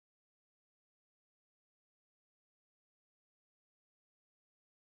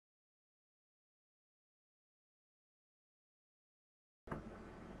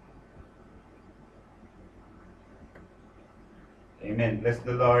Amen. Bless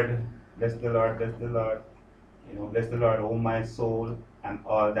the Lord. Bless the Lord. Bless the Lord. Bless the Lord, O my soul, and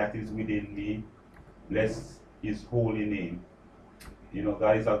all that is within me. Bless his holy name.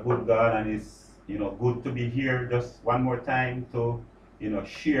 God is a good God, and it's, good to be here just one more time to,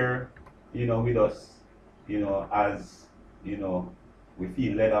 share, with us, as, we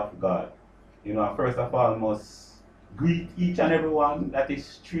feel led of God. First of all, I must greet each and everyone that is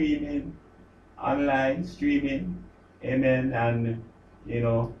streaming, online, streaming. Amen. And,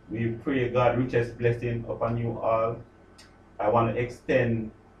 we pray God richest blessing upon you all. I want to extend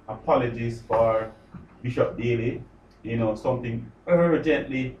apologies for Bishop Daly. Something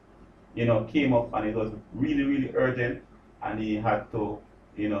urgently, came up, and it was really, really urgent, and he had to,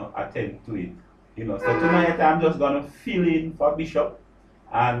 attend to it. So tonight I'm just going to fill in for Bishop.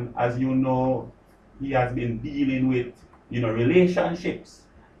 And as you know, he has been dealing with, relationships,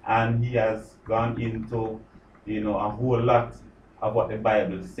 and he has gone into, a whole lot of what the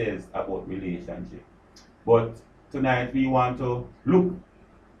Bible says about relationship. But tonight we want to look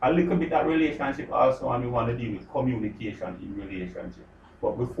a little bit at relationship also, and we want to deal with communication in relationship.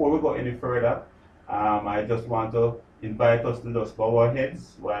 But before we go any further, I just want to invite us to just bow our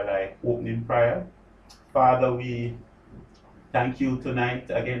heads while I open in prayer. Father, we thank you tonight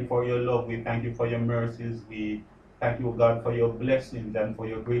again for your love. We thank you for your mercies. We thank you, God, for your blessings and for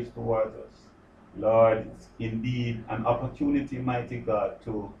your grace towards us. Lord, it's indeed an opportunity, mighty God,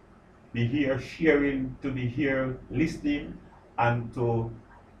 to be here sharing, to be here listening, and to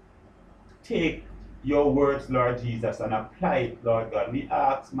take your words, Lord Jesus, and apply it, Lord God. We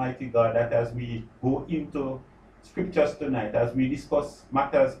ask, mighty God, that as we go into scriptures tonight, as we discuss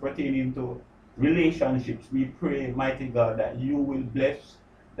matters pertaining to relationships, we pray, mighty God, that you will bless,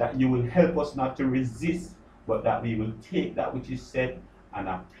 that you will help us not to resist, but that we will take that which is said and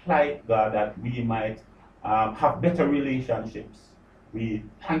apply it, God, that we might have better relationships. We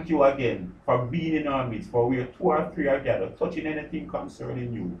thank you again for being in our midst, for where two or three are gathered, touching anything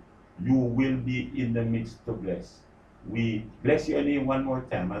concerning you, you will be in the midst to bless. We bless your name one more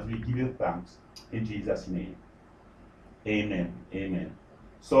time as we give you thanks in Jesus' name. Amen. Amen.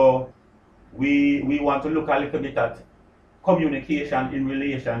 So we want to look a little bit at communication in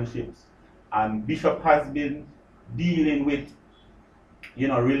relationships. And Bishop has been dealing with,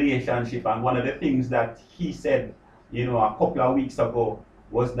 relationship. And one of the things that he said, a couple of weeks ago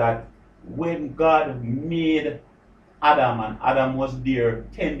was that when God made Adam, and Adam was there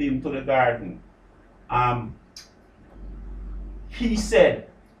tending to the garden, he said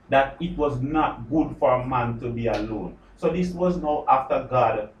that it was not good for a man to be alone. So this was now after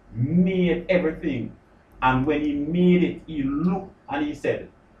God made everything. And when he made it, he looked and he said,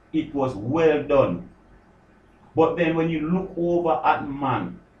 it was well done. But then when you look over at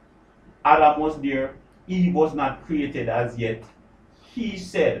man, Adam was there, Eve was not created as yet. He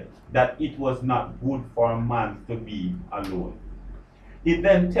said that it was not good for a man to be alone. It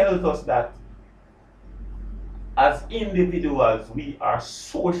then tells us that as individuals, we are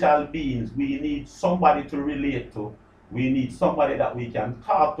social beings. We need somebody to relate to. We need somebody that we can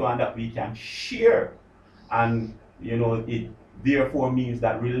talk to and that we can share. And, it therefore means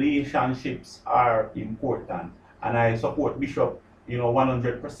that relationships are important. And I support Bishop,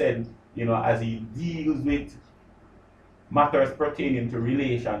 100%, as he deals with matters pertaining to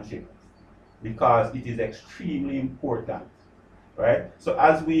relationships, because it is extremely important, right? So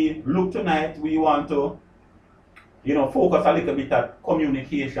as we look tonight, we want to, focus a little bit at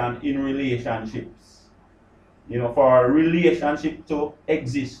communication in relationships. For a relationship to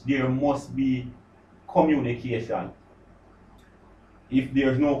exist, there must be communication. If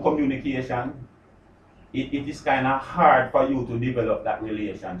there's no communication, it is kind of hard for you to develop that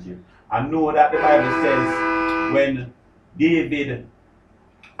relationship. I know that the Bible says when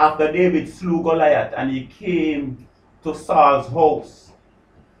after David slew Goliath and he came to Saul's house,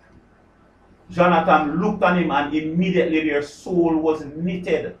 Jonathan looked at him and immediately their soul was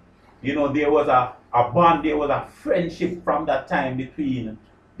knitted. There was a bond, there was a friendship from that time between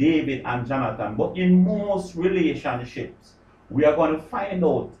David and Jonathan. But in most relationships, we are going to find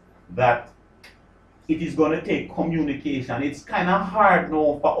out that it is going to take communication. It's kind of hard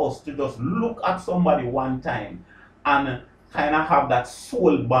now for us to just look at somebody one time and kind of have that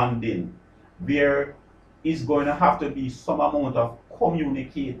soul bonding. There is going to have to be some amount of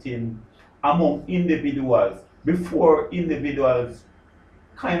communicating among individuals before individuals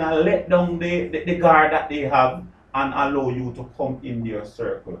kind of let down the guard that they have and allow you to come in their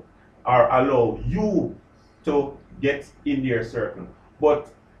circle, or allow you to get in their circle.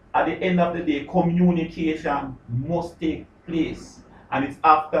 But at the end of the day, communication must take place. And it's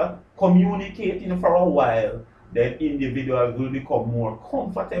after communicating for a while then individuals will become more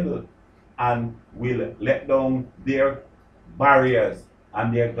comfortable and will let down their barriers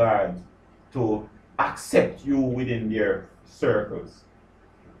and their guards to accept you within their circles.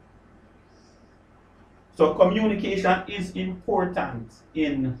 So communication is important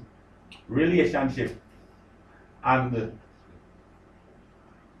in relationship, and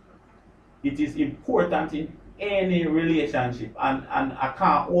it is important in any relationship, and I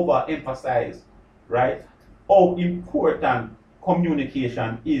can't overemphasize, right, how important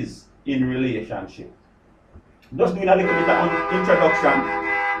communication is in relationship. Just doing a little bit of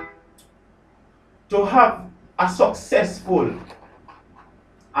introduction. To have a successful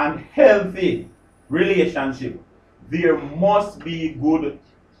and healthy relationship, there must be good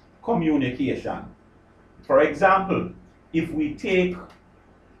communication. For example, if we take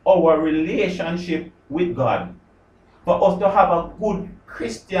our relationship with God, for us to have a good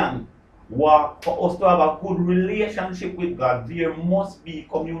Christian walk, for us to have a good relationship with God, there must be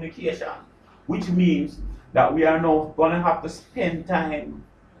communication, which means that we are now going to have to spend time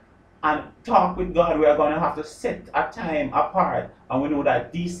and talk with God. We are going to have to set a time apart, and we know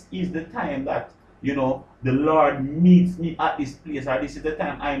that this is the time that, you know, the Lord meets me at this place, or this is the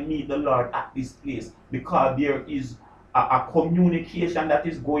time I meet the Lord at this place, because there is a communication that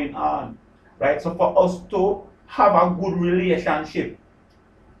is going on, right? So for us to have a good relationship,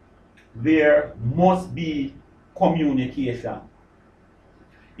 there must be communication.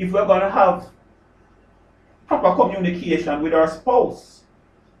 If we're going to have proper communication with our spouse,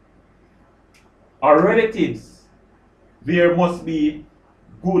 our relatives, there must be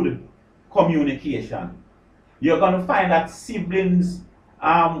good communication. You're going to find that siblings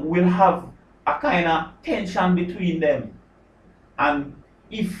will have a kind of tension between them. And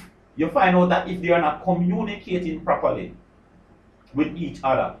if you find out that if they are not communicating properly with each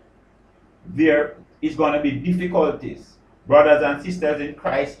other, there is going to be difficulties. Brothers and sisters in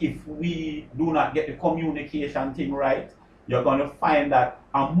Christ, if we do not get the communication thing right, you're going to find that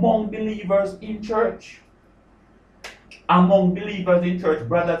among believers in church,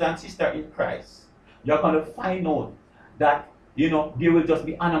 brothers and sisters in Christ, you're going to find out that, you know, there will just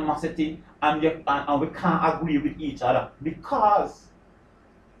be animosity, and we can't agree with each other because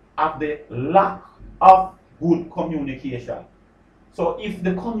of the lack of good communication. So if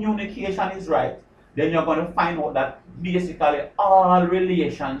the communication is right, then you're going to find out that basically all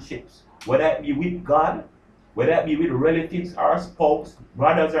relationships, whether it be with God, whether it be with relatives or spouse,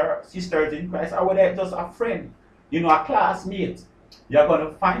 brothers or sisters in Christ, or whether it's just a friend, you know, a classmate, you're going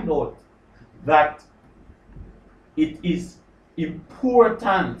to find out that it is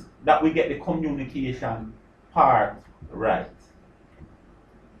important that we get the communication part right.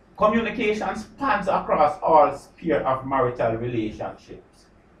 Communication spans across all spheres of marital relationships.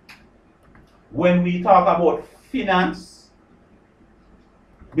 When we talk about finance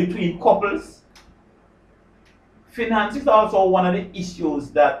between couples, finance is also one of the issues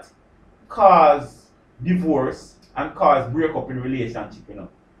that cause divorce and cause breakup in relationship, you know.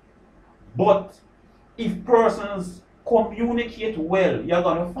 But if persons communicate well, you're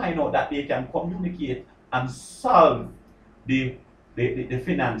going to find out that they can communicate and solve the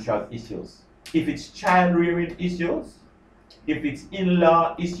financial issues. If it's child rearing issues, if it's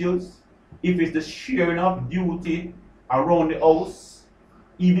in-law issues, if it's the sharing of duty around the house,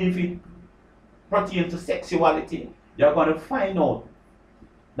 even if it pertains to sexuality, you're going to find out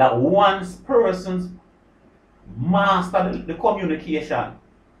that once persons master the communication,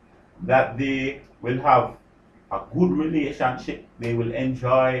 that they will have a good relationship. They will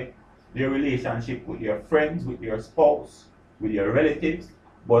enjoy their relationship with their friends, with their spouse, with their relatives.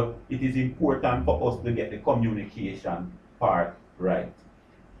 But it is important for us to get the communication part right.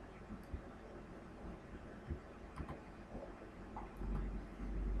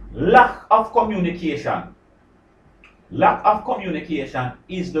 Lack of communication. Lack of communication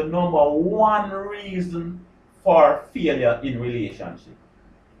is the number one reason for failure in relationship.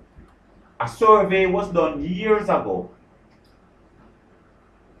 A survey was done years ago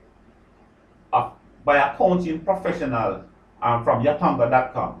by a counseling professional from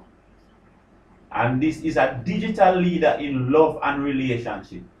Yatonga.com. And this is a digital leader in love and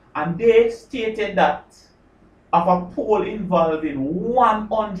relationship. And they stated that of a poll involving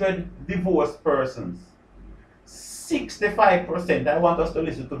 100 divorced persons, 65%, I want us to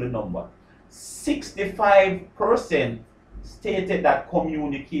listen to the number, 65% stated that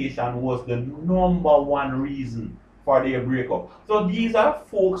communication was the number one reason for their breakup. So these are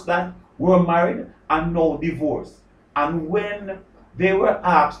folks that were married and now divorced. And when they were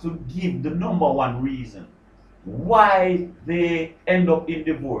asked to give the number one reason why they end up in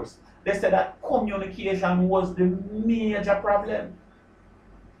divorce, they said that communication was the major problem.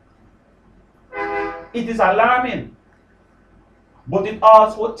 It is alarming, but it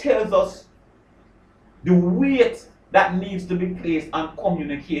also tells us the weight that needs to be placed on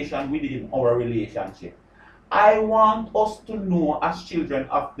communication within our relationship. I want us to know, as children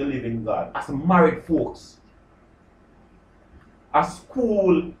of the living God, as married folks, as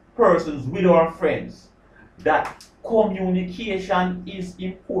school persons with our friends, that communication is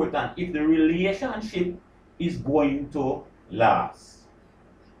important if the relationship is going to last.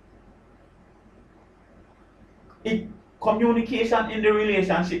 Communication in the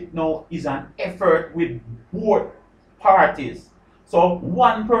relationship now is an effort with both parties. So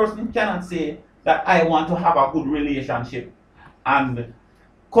one person cannot say that I want to have a good relationship and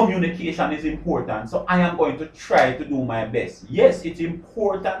communication is important, so I am going to try to do my best. Yes, it's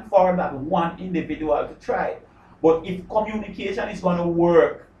important for that one individual to try, but if communication is going to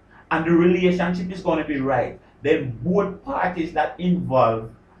work and the relationship is going to be right, then both parties that involve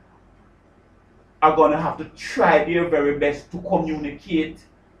are going to have to try their very best to communicate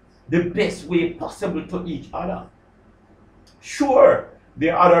the best way possible to each other. Sure,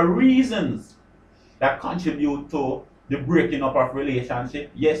 there are other reasons that contribute to the breaking up of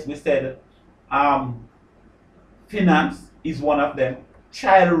relationship. Yes, we said finance is one of them.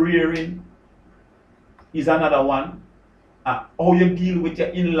 Child rearing is another one. How you deal with your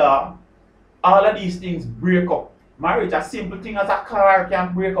in-law. All of these things break up marriage. A simple thing as a car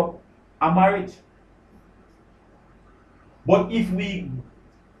can break up a marriage. But if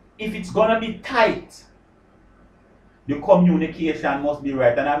it's gonna be tight, the communication must be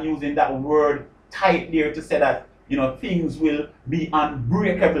right. And I'm using that word tight there to say that, you know, things will be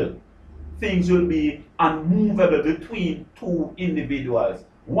unbreakable. Things will be unmovable between two individuals.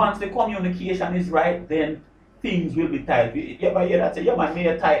 Once the communication is right, then things will be tight. You ever hear that say, yeah man, we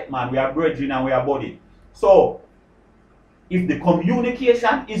are tight man, we are brethren and we are body. So if the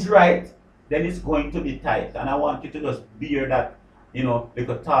communication is right, then it's going to be tight. And I want you to just bear that, you know,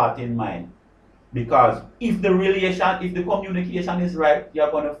 little thought in mind. Because if the communication is right,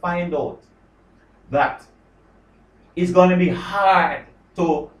 you're going to find out that it's going to be hard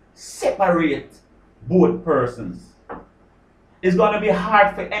to separate both persons. It's going to be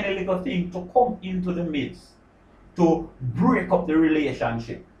hard for any little thing to come into the midst to break up the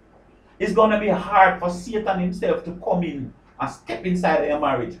relationship. It's going to be hard for Satan himself to come in and step inside your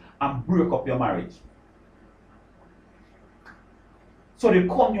marriage and break up your marriage. So the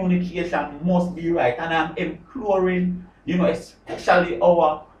communication must be right. And I'm imploring, you know, especially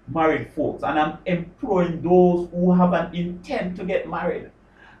our married folks, and I'm imploring those who have an intent to get married,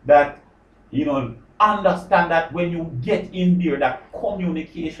 that, you know, understand that when you get in there, that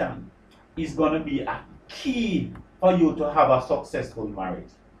communication is going to be a key for you to have a successful marriage.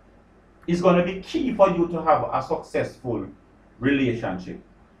 It's going to be key for you to have a successful relationship.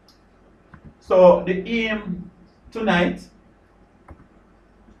 So the aim tonight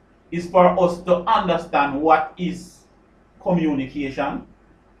is for us to understand what is communication,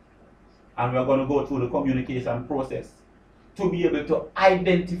 and we're going to go through the communication process to be able to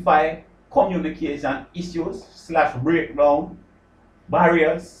identify communication issues / breakdown,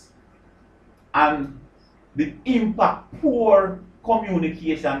 barriers, and the impact poor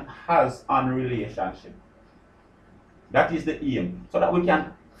communication has on relationship. That is the aim, so that we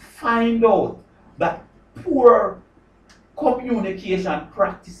can find out that poor communication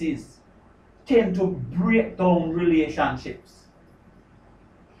practices tend to break down relationships.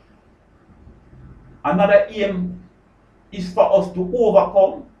 Another aim is for us to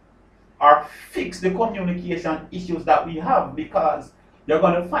overcome or fix the communication issues that we have, because you're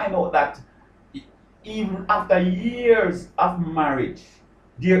going to find out that even after years of marriage,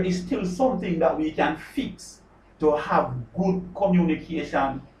 there is still something that we can fix to have good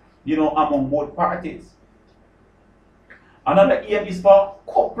communication, you know, among both parties. Another aim is for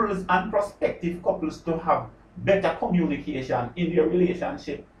couples and prospective couples to have better communication in their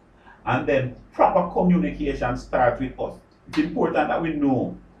relationship. And then proper communication starts with us. It's important that we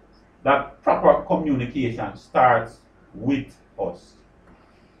know that proper communication starts with us.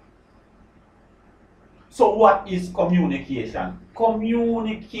 So what is communication?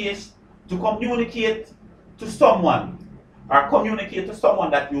 To communicate to someone, or communicate to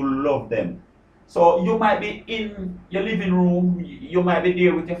someone that you love them. So you might be in your living room, you might be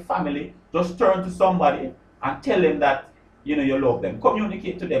there with your family, just turn to somebody and tell them that, you know, you love them.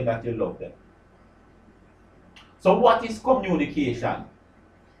 Communicate to them that you love them. So what is communication?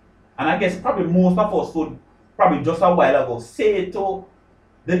 And I guess probably most of us would probably just a while ago say to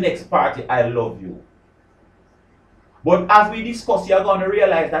the next party, I love you. But as we discuss, you're going to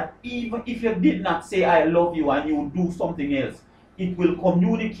realize that even if you did not say I love you and you do something else, it will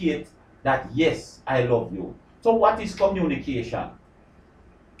communicate that yes, I love you. So what is communication?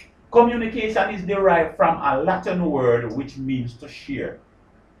 Communication is derived from a Latin word which means to share.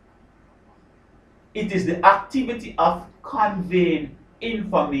 It is the activity of conveying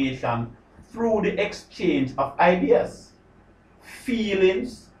information through the exchange of ideas,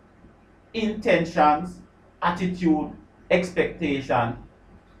 feelings, intentions, attitude, expectation,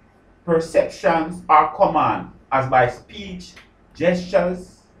 perceptions, or command, as by speech,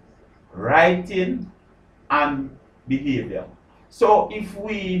 gestures, writing, and behavior. So if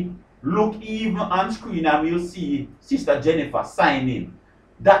we look even on screen and we'll see Sister Jennifer signing,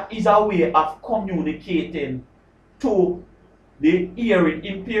 that is a way of communicating to the hearing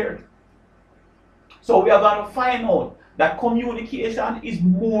impaired. So we are going to find out that communication is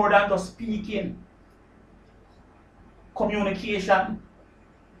more than just speaking. Communication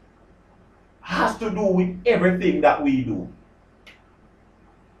has to do with everything that we do.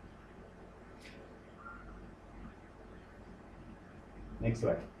 Next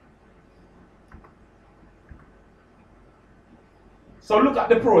slide. So look at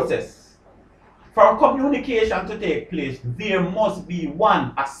the process. For communication to take place, there must be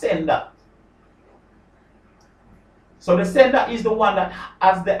one, a sender. So the sender is the one that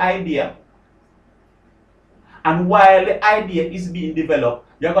has the idea. And while the idea is being developed,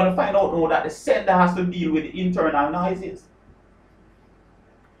 you're going to find out now that the sender has to deal with the internal noises.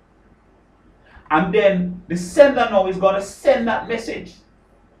 And then the sender now is going to send that message.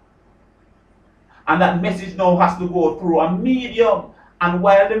 And that message now has to go through a medium. And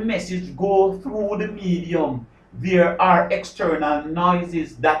while the message goes through the medium, there are external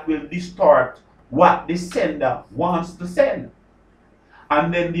noises that will distort what the sender wants to send.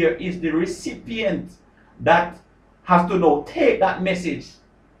 And then there is the recipient that has to now take that message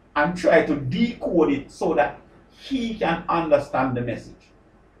and try to decode it so that he can understand the message.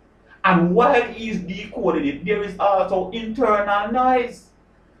 And while he is decoding it, there is also internal noise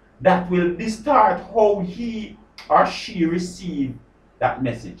that will distort how he or she receives that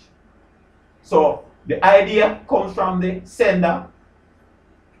message. So the idea comes from the sender,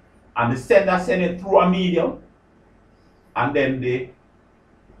 and the sender sends it through a medium, and then the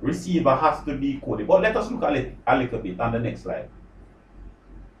receiver has to decode it. But let us look at it a little bit on the next slide.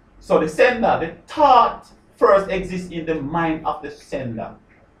 So the sender, the thought first exists in the mind of the sender.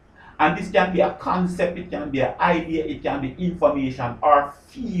 And this can be a concept, it can be an idea, it can be information or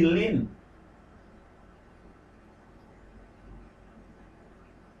feeling.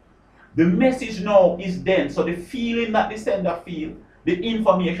 The message now is then, so the feeling that the sender feels, the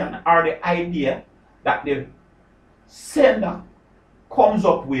information or the idea that the sender comes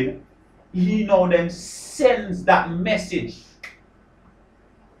up with, he now then sends that message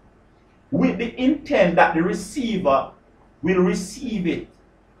with the intent that the receiver will receive it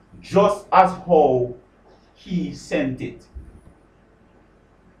just as how he sent it.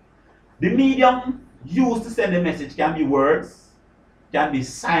 The medium used to send the message can be words, can be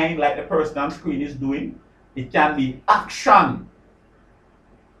sign like the person on screen is doing, it can be action.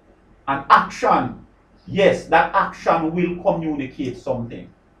 And action, yes, that action will communicate something.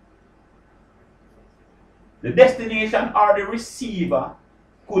 The destination or the receiver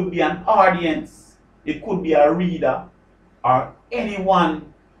could be an audience, it could be a reader, or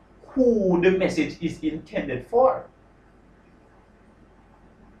anyone who the message is intended for.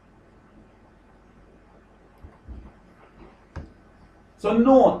 So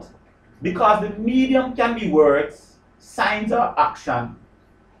note, because the medium can be words, signs or action,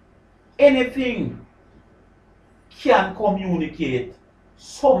 anything can communicate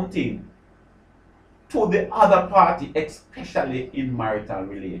something to the other party, especially in marital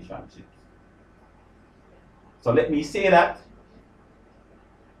relationships. So let me say that.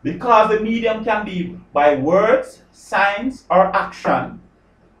 Because the medium can be by words, signs, or action,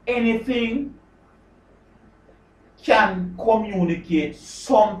 anything can communicate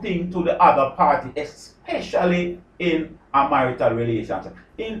something to the other party, especially in a marital relationship.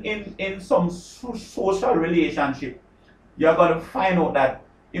 In some social relationship, you're going to find out that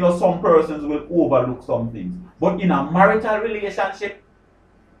some persons will overlook some things. But in a marital relationship,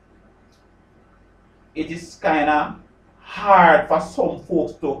 it is kind of hard for some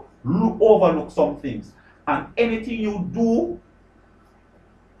folks to overlook some things. And anything you do,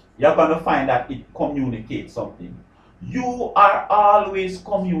 you're going to find that it communicates something. You are always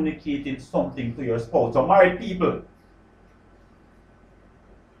communicating something to your spouse. So married people,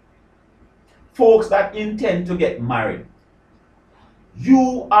 folks that intend to get married,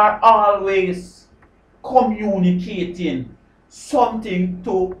 you are always communicating something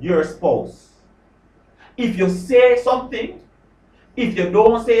to your spouse. If you say something, if you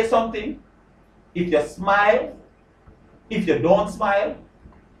don't say something, if you smile, if you don't smile,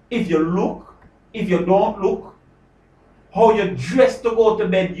 if you look, if you don't look, how you dress to go to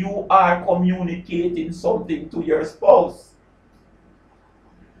bed, you are communicating something to your spouse.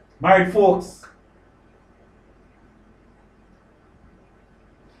 Married folks,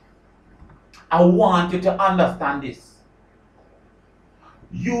 I want you to understand this.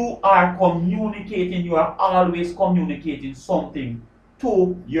 You are communicating, you are always communicating something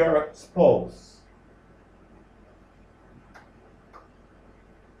to your spouse.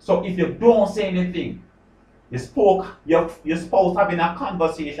 So if you don't say anything, your spouse having a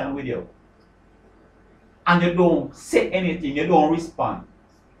conversation with you, and you don't say anything, you don't respond,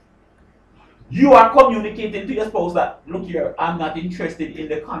 you are communicating to your spouse that, look here, I'm not interested in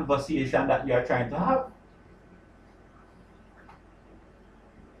the conversation that you are trying to have.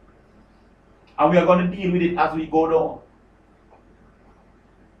 And we are going to deal with it as we go down.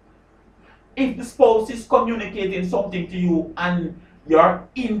 If the spouse is communicating something to you and you're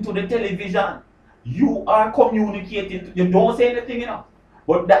into the television, you are communicating, you don't say anything enough,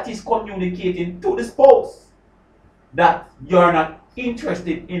 but that is communicating to the spouse that you're not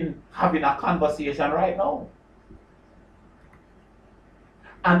interested in having a conversation right now.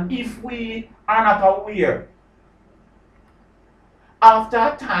 And if we are not aware, after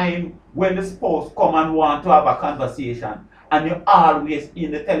a time when the spouse come and want to have a conversation, and you're always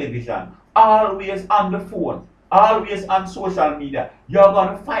in the television, always on the phone, always on social media, you're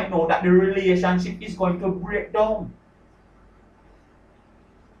going to find out that the relationship is going to break down.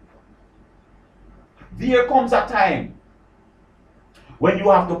 There comes a time when you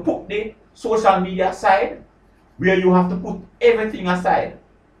have to put the social media aside, where you have to put everything aside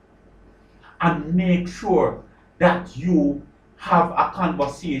and make sure that you have a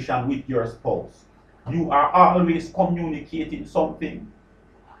conversation with your spouse. You are always communicating something,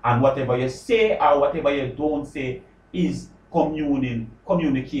 and whatever you say or whatever you don't say is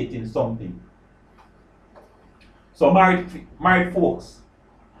communicating something. So married folks,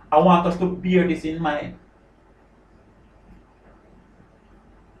 I want us to bear this in mind,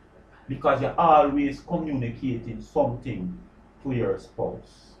 because you're always communicating something to your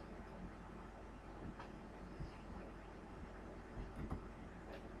spouse.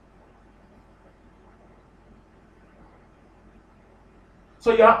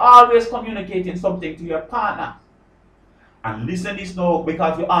 So you're always communicating something to your partner. And listen this now,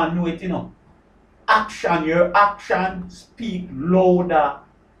 because you all know it, you know. Your actions speak louder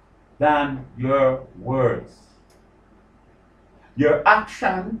than your words. Your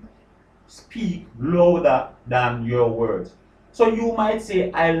actions speak louder than your words. So you might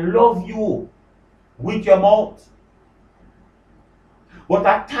say, I love you with your mouth. But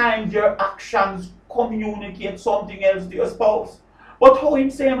at times your actions communicate something else to your spouse. But how him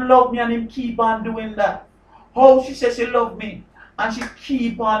say him love me and him keep on doing that? How she says she love me and she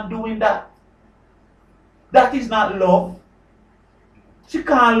keep on doing that? That is not love. She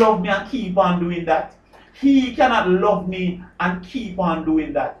can't love me and keep on doing that. He cannot love me and keep on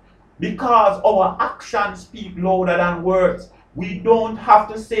doing that. Because our actions speak louder than words. We don't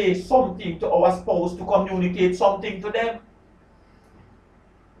have to say something to our spouse to communicate something to them.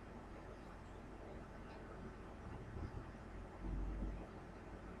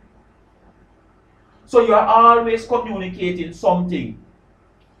 So you are always communicating something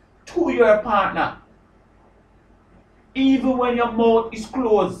to your partner. Even when your mouth is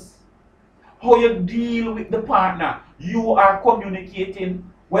closed, how you deal with the partner, you are communicating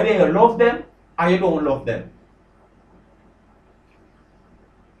whether you love them or you don't love them.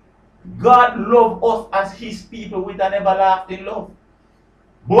 God loves us as his people with an everlasting love.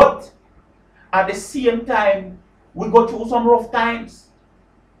 But at the same time, we go through some rough times.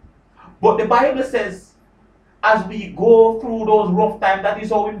 But the Bible says, as we go through those rough times, that is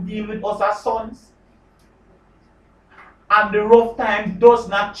how we deal with us as sons. And the rough time does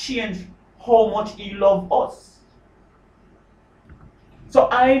not change how much he loves us. So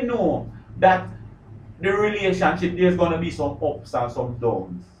I know that the relationship, there's going to be some ups and some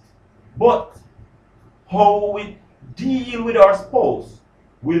downs. But how we deal with our spouse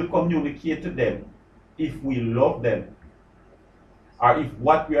will communicate to them if we love them, or if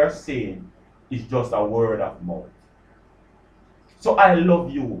what we are saying is just a word of mouth. So I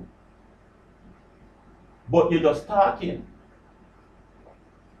love you, but you're just talking.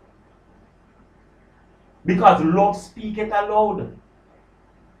 Because love speaketh aloud.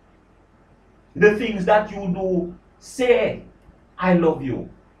 The things that you do, say, I love you.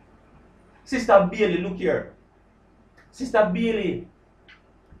 Sister Bailey, look here. Sister Bailey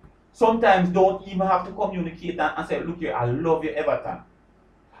sometimes don't even have to communicate and say, look here, I love you, Everton.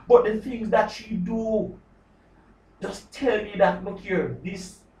 But the things that she do, just tell me that, look here,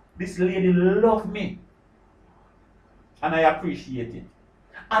 this lady love me. And I appreciate it.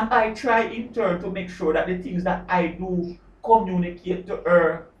 And I try in turn to make sure that the things that I do communicate to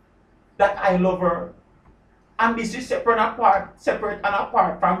her that I love her. And this is separate and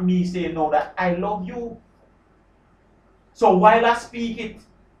apart from me saying no, that I love you. So while I speak it,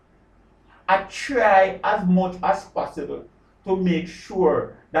 I try as much as possible to make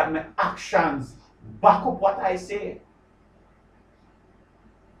sure that my actions back up what I say.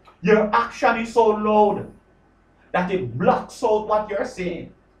 Your action is so loud that it blocks out what you're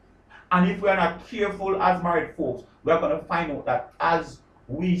saying. And if we're not careful as married folks, we're going to find out that as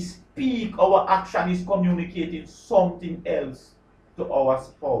we speak, our action is communicating something else to our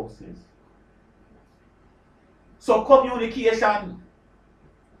spouses. So communication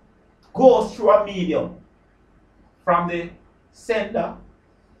goes through a medium from the sender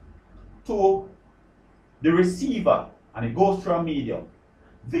to the receiver, and it goes through a medium.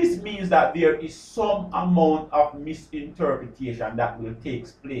 This means that there is some amount of misinterpretation that will take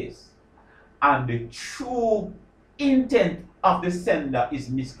place, and the true intent of the sender is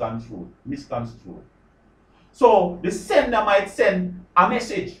misconstrued. So the sender might send a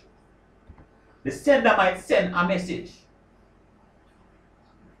message. The sender might send a message.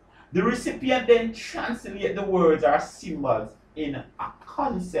 The recipient then translates the words or symbols in a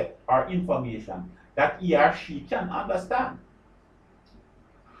concept or information that he or she can understand.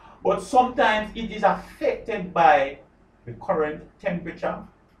 But sometimes it is affected by the current temperature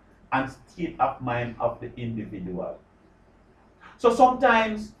and state of mind of the individual. So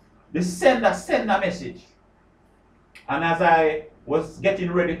sometimes the sender sends a message, and as I was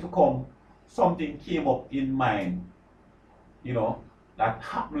getting ready to come, something came up in mind, you know, that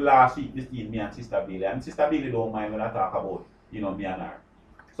happened last week between me and Sister Bailey. And Sister Bailey don't mind when I talk about, you know, me and her.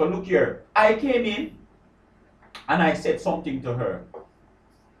 So look here, I came in and I said something to her.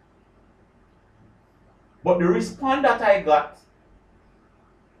 But the response that I got,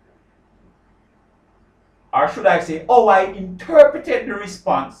 or should I say, how I interpreted the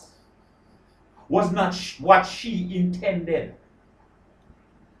response, was not what she intended.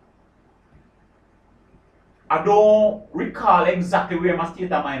 I don't recall exactly where my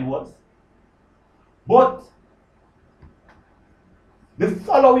state of mind was. But the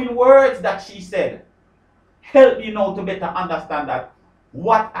following words that she said helped me now to better understand that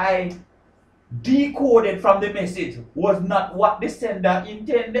what I decoded from the message was not what the sender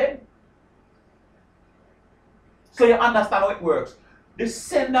intended. So you understand how it works. The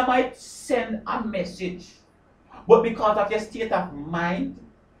sender might send a message, but because of your state of mind,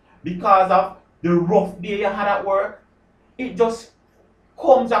 because of the rough day you had at work, it just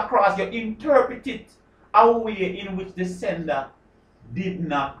comes across, you interpret it a way in which the sender did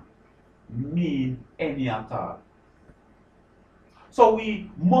not mean any at all. So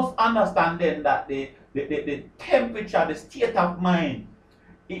we must understand then that the temperature, the state of mind,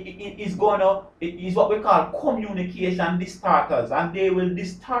 it is what we call communication distorters, and they will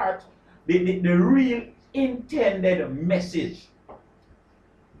distort the real intended message.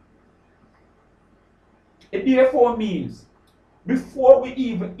 It therefore means before we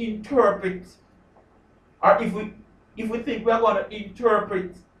even interpret, or if we think we are going to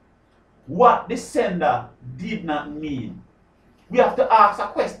interpret what the sender did not mean, we have to ask a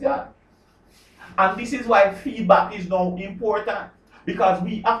question. And this is why feedback is now important, because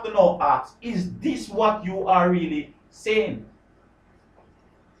we have to now ask, is this what you are really saying?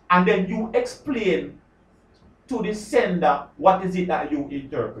 And then you explain to the sender what is it that you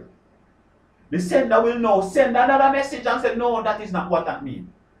interpret. The sender will now send another message and say, no, that is not what I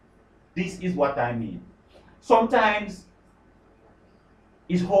mean. This is what I mean. Sometimes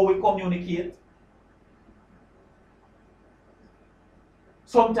it's how we communicate.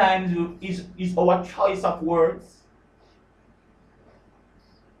 Sometimes it's our choice of words.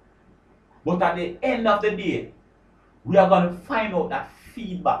 But at the end of the day, we are going to find out that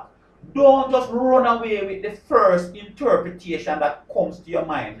feedback. Don't just run away with the first interpretation that comes to your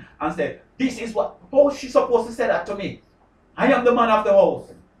mind and say, this is what, how is she supposed to say that to me? I am the man of the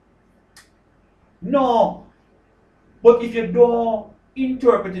house. No. But if you don't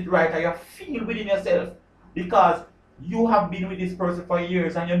interpret it right, and you feel within yourself, because you have been with this person for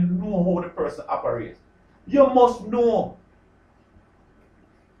years and you know how the person operates, you must know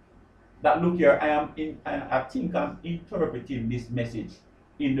that, look here, I think I'm interpreting this message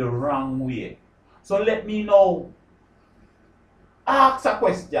in the wrong way. So let me know. Ask a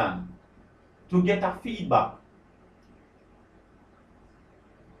question. to get a feedback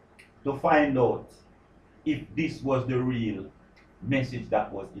to find out if this was the real message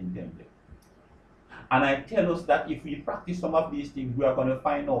that was intended. And I tell us that if we practice some of these things, we are going to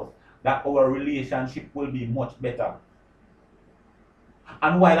find out that our relationship will be much better.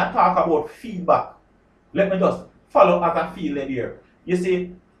 And while I talk about feedback, let me just follow as I feel it here. You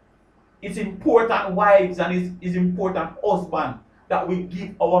see, it's important, wives, and it's important, husband, that we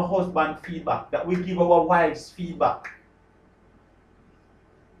give our husband feedback, that we give our wives feedback.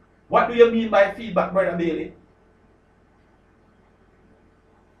 What do you mean by feedback, Brother Bailey?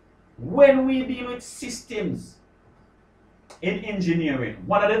 When we deal with systems in engineering,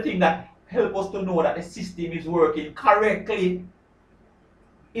 one of the things that help us to know that the system is working correctly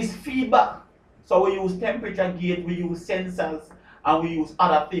is feedback. So we use temperature gauge, we use sensors, and we use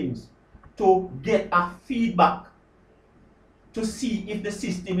other things to get a feedback to see if the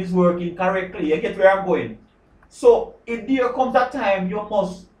system is working correctly. You get where I'm going? So if there comes a time you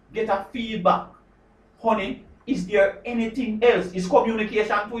must get a feedback. Honey, is there anything else? It's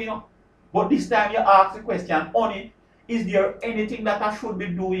communication too, you know. But this time you ask the question, honey, is there anything that I should be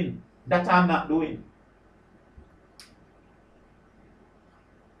doing that I'm not doing?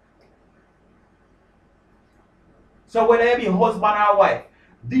 So whether you be husband or wife,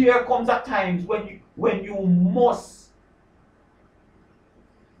 there comes a times when you must,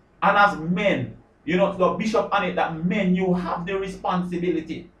 and as men, you know, the bishop on it, that men, you have the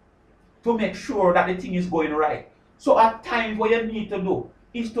responsibility to make sure that the thing is going right. So at times what you need to do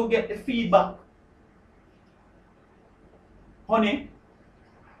is to get the feedback. Honey,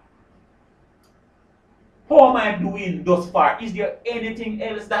 how am I doing thus far? Is there anything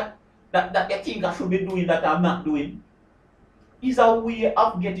else that you think I should be doing that I'm not doing? Is a way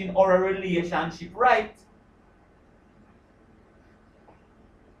of getting our relationship right.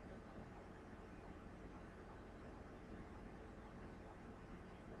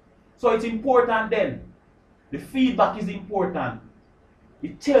 So it's important then. The feedback is important.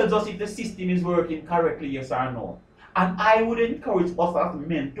 It tells us if the system is working correctly, yes or no. And I would encourage us as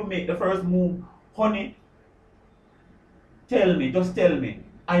men to make the first move. Honey, tell me, just tell me.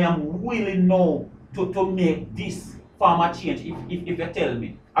 I am willing now to make this form of change if you tell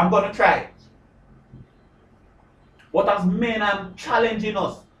me. I'm going to try it. But as men, I'm challenging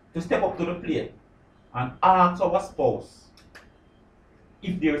us to step up to the plate and ask our spouse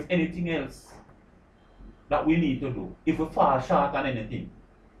if there's anything else that we need to do, if we fall short on anything.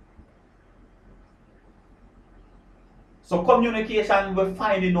 So communication, we're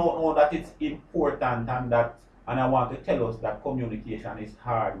finding out now that it's important, and I want to tell us that communication is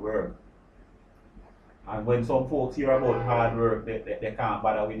hard work. And when some folks hear about hard work, they can't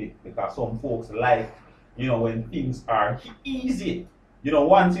bother with it, because some folks like, you know, when things are easy. You know,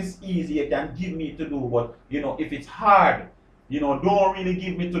 once it's easy, you can give me to do, but, you know, if it's hard, you know, don't really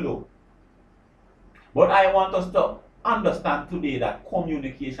give me to do. But I want us to understand today that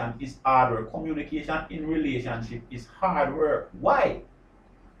communication is hard work. Communication in relationship is hard work. Why?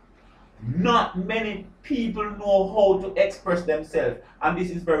 Not many people know how to express themselves, and this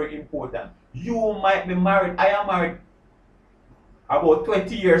is very important. You might be married. I am married about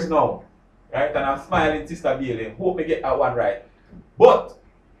 20 years now, right? And I'm smiling, Sister Bailey. Hope I get that one right. But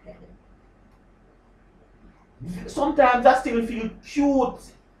sometimes I still feel cute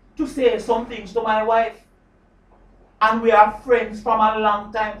to say some things to my wife. And we are friends from a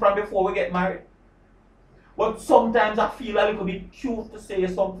long time, from before we get married. But sometimes I feel a little bit cute to say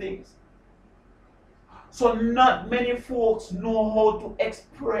some things. So not many folks know how to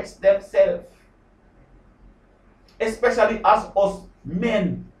express themselves. Especially as us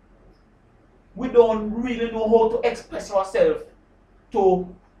men. We don't really know how to express ourselves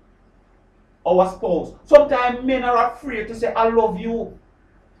to our spouse. Sometimes men are afraid to say, I love you.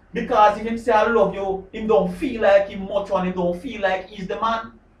 Because if he say I love you, he don't feel like he much one, he don't feel like he's the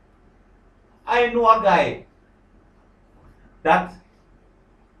man. I know a guy that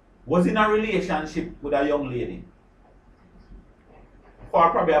was in a relationship with a young lady for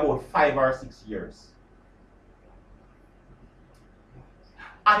probably about 5 or 6 years.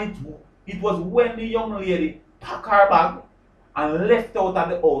 And it was when the young lady packed her bag and left out of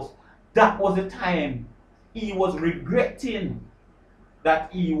the house, that was the time he was regretting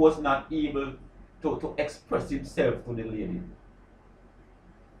that he was not able to express himself to the lady.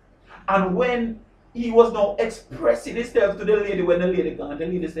 And when he was now expressing himself to the lady, when the lady came, the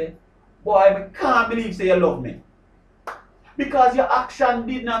lady said, boy, I can't believe you love me. Because your action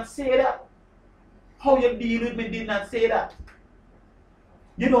did not say that. How you deal with me did not say that.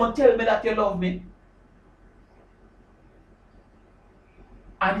 You don't tell me that you love me.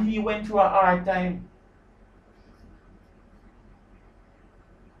 And he went through a hard time.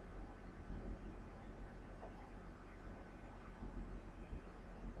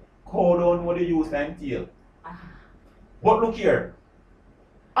 Hold on what the use entail. But look here.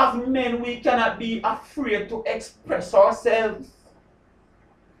 As men, we cannot be afraid to express ourselves.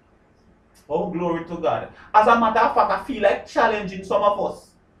 Oh, glory to God. As a matter of fact, I feel like challenging some of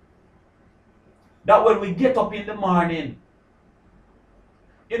us. That when we get up in the morning,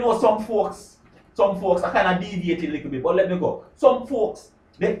 you know, some folks are kind of deviating a little bit, but let me go. Some folks,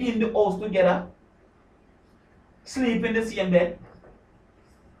 they're in the house together, sleep in the same bed,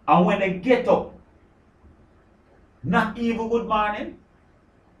 and when they get up, not even good morning.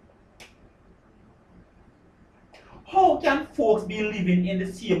 How can folks be living in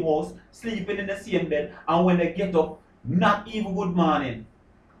the same house, sleeping in the same bed, and when they get up, not even good morning?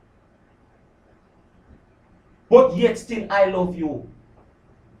 But yet still I love you.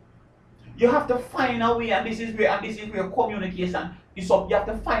 You have to find a way, and this is where communication is up. You have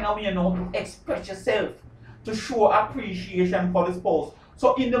to find a way now to express yourself, to show appreciation for the spouse.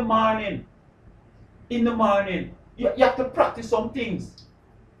 So in the morning, you have to practice some things.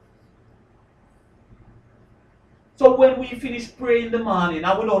 So when we finish praying in the morning,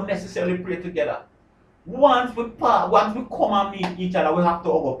 and we don't necessarily pray together, once we come and meet each other, we have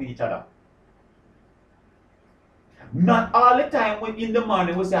to hug up each other. Not all the time when in the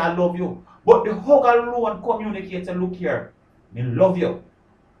morning we say, I love you. But the hug alone communicates, and look here, I love you.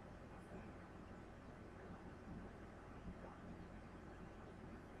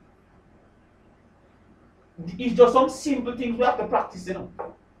 It's just some simple things we have to practice, you know.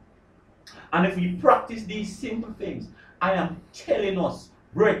 And if we practice these simple things, I am telling us,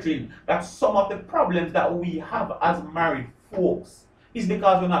 brethren, that some of the problems that we have as married folks is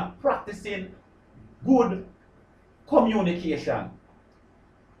because we're not practicing good communication.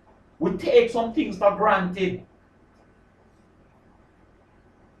 We take some things for granted.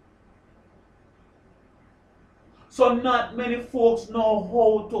 So not many folks know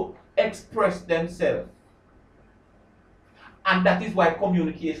how to express themselves. And that is why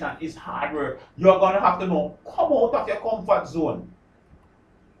communication is hard work. You're going to have to know, come out of your comfort zone.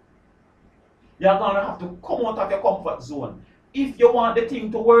 You're going to have to come out of your comfort zone if you want the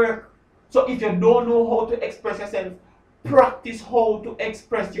thing to work. So if you don't know how to express yourself, practice how to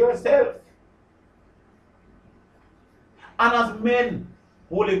express yourself. And as men,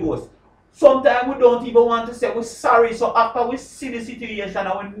 Holy Ghost, sometimes we don't even want to say we're sorry. So after we see the situation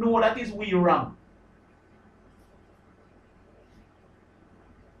and we know that is we wrong,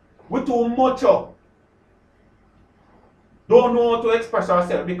 we're too macho. Don't know how to express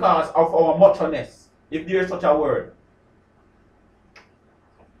ourselves because of our macho-ness, if there is such a word.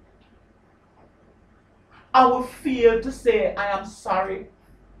 And we fail to say, I am sorry.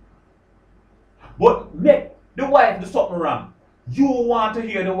 But make the wife do something wrong. You want to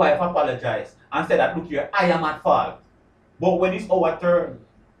hear the wife apologize and say that, look here, I am at fault. But when it's our turn,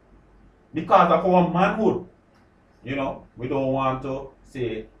 because of our manhood, you know, we don't want to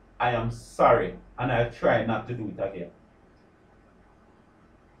say, I am sorry, and I'll try not to do it again.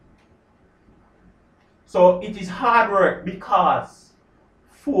 So it is hard work because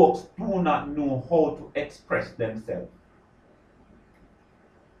folks do not know how to express themselves.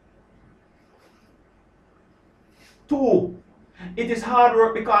 2, it is hard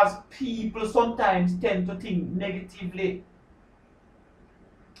work because people sometimes tend to think negatively.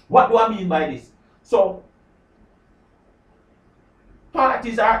 What do I mean by this? So,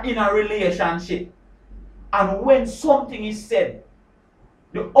 parties are in a relationship, and when something is said,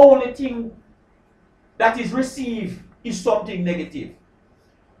 the only thing that is received is something negative.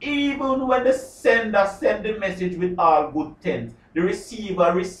 Even when the sender sends the message with all good intent, the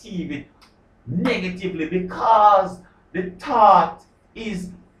receiver receives it negatively because the thought is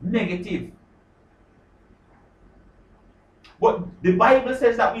negative. But the Bible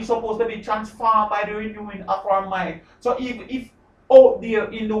says that we're supposed to be transformed by the renewing of our mind. So if out there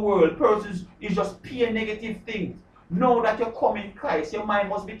in the world, persons is just pure negative things, know that you come in Christ, your mind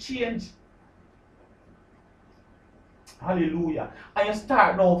must be changed. Hallelujah. And you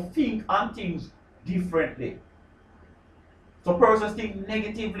start now think on things differently. So persons think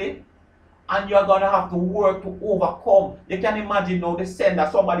negatively, and you're going to have to work to overcome. You can imagine now the sender,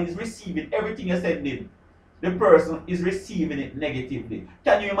 somebody is receiving everything you're sending. The person is receiving it negatively.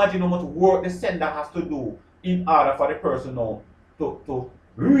 Can you imagine how much work the sender has to do in order for the person now to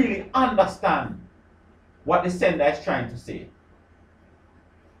really understand what the sender is trying to say?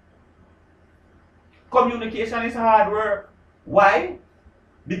 Communication is hard work. Why?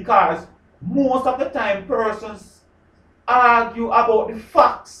 Because most of the time persons argue about the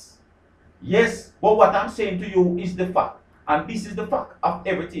facts. Yes, but what I'm saying to you is the fact. And this is the fact of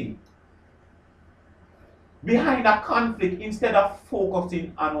everything. Behind a conflict, instead of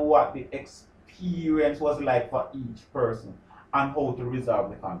focusing on what the experience was like for each person and how to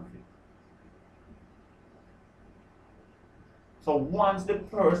resolve the conflict. So once the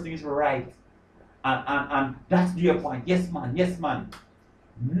person is right, and that's their point, yes man,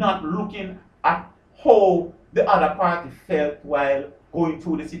 not looking at how the other party felt while going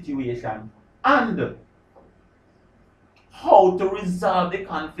through the situation and how to resolve the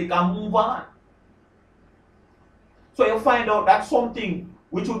conflict and move on. So you find out that something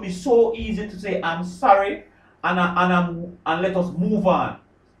which would be so easy to say, I'm sorry, and let us move on.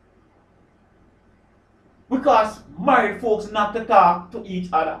 Because married folks not to talk to each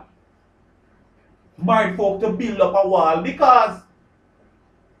other. Married folks to build up a wall because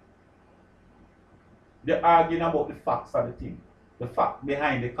they're arguing about the facts of the thing, the fact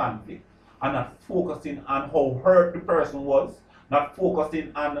behind the conflict, and not focusing on how hurt the person was, not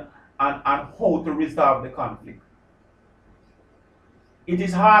focusing on how to resolve the conflict. It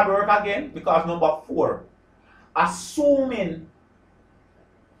is hard work again because number 4, assuming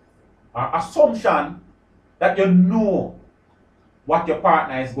or assumption that you know what your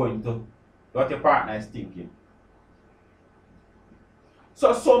partner is going to, what your partner is thinking.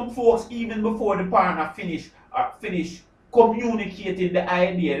 So some folks, even before the partner finish communicating the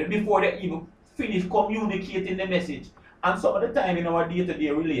idea, before they even finish communicating the message, and some of the time in our day-to-day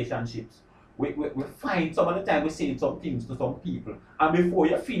relationships, we find some of the time we say some things to some people, and before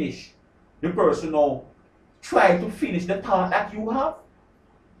you finish, the person now try to finish the thought that you have.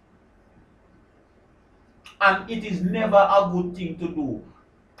 And it is never a good thing to do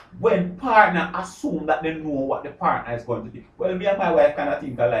when partner assume that they know what the partner is going to do. Well, me and my wife kind of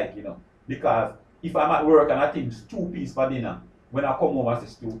think alike, you know, because if I'm at work and I think stew peas for dinner, when I come home I say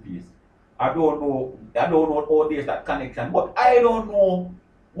stew peas. I don't know how there's that connection, but I don't know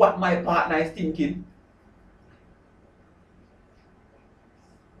what my partner is thinking.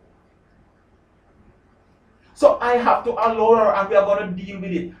 So I have to allow her, and we are going to deal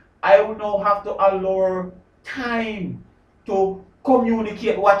with it. I will now have to allow her time to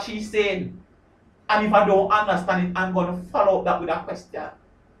communicate what she's saying. And if I don't understand it, I'm going to follow up that with a question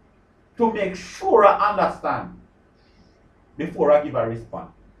to make sure I understand before I give a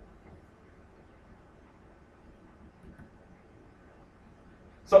response.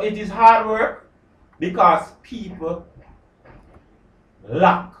 So it is hard work because people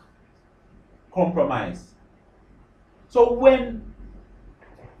lack compromise. So when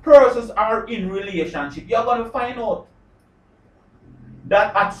persons are in relationship, you're going to find out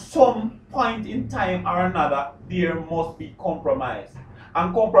that at some point in time or another, there must be compromise.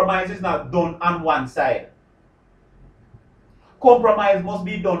 And compromise is not done on one side. Compromise must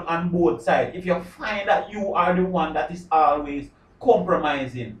be done on both sides. If you find that you are the one that is always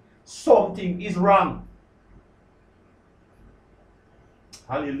compromising, something is wrong.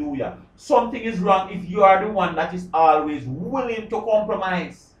 Hallelujah. Something is wrong if you are the one that is always willing to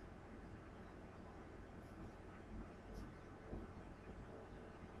compromise.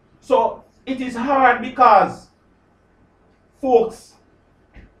 So it is hard because folks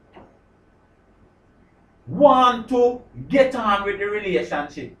want to get on with the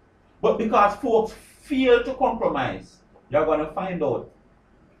relationship, but because folks fail to compromise, you're going to find out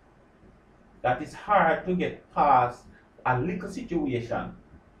that it's hard to get past a little situation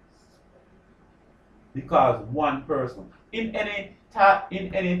because one person in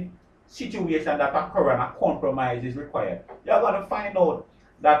any situation that occurs and a compromise is required, you're going to find out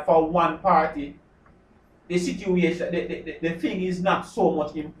that for one party the situation, the thing is not so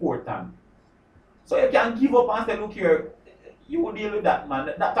much important. So you can give up and say, look here, you deal with that,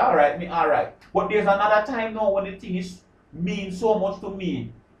 man. That's alright, me alright. But there's another time now when the thing is means so much to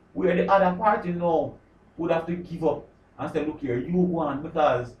me, where the other party now would have to give up and say, look here, you go on,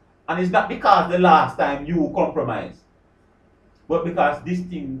 because, and it's not because the last time you compromise, but because this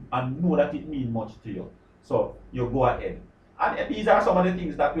thing, I know that it means much to you. So you go ahead. And these are some of the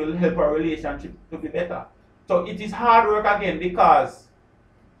things that will help our relationship to be better. So it is hard work again because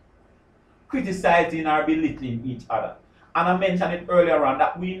criticizing or belittling each other. And I mentioned it earlier on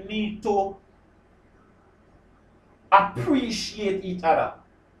that we need to appreciate each other.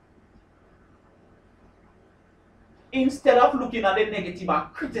 Instead of looking at the negative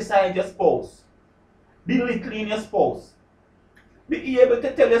and criticize your spouse, belittling your spouse, be able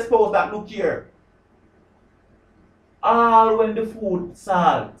to tell your spouse that, look here, all when the food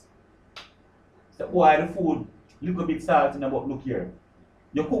salt, so why the food little bit salty, but look here,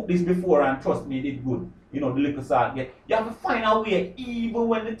 You cook this before and trust me, it did good. You know, the little salt get. You have to find a way, even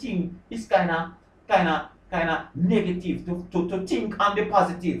when the thing is kinda negative, to think on the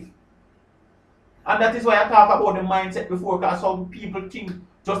positive. And that is why I talk about the mindset before, because some people think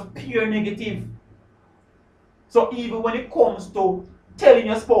just pure negative. So even when it comes to telling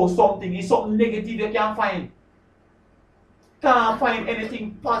your spouse something, it's something negative you can't find. Can't find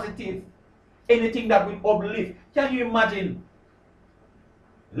anything positive, anything that will uplift. Can you imagine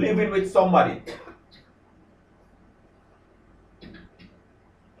living with somebody?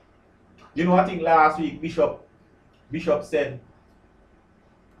 You know, I think last week Bishop said,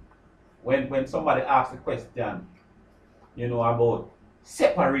 when somebody asked a question, you know, about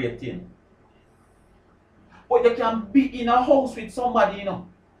separating. But you can be in a house with somebody, you know,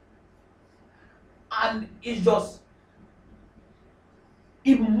 and it's just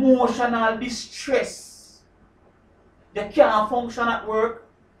emotional distress. You can't function at work.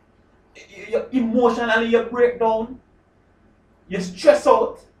 Emotionally you break down. You stress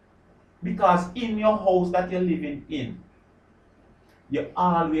out because in your house that you're living in, you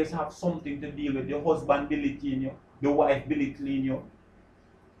always have something to deal with. Your husband belittling you, the wife belittling you,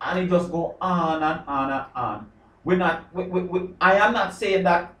 and it just go on and on and on. I am not saying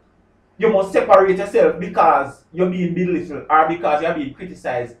that you must separate yourself because you're being belittled or because you're being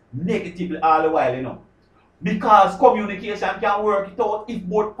criticized negatively all the while, you know. Because communication can work it out if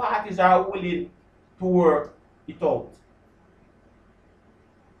both parties are willing to work it out.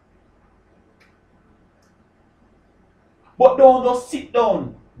 But don't just sit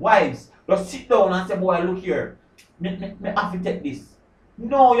down, wives. Just sit down and say, boy, look here. Me have to take this.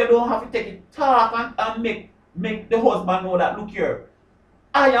 No, you don't have to take it. Talk and make the husband know that, look here.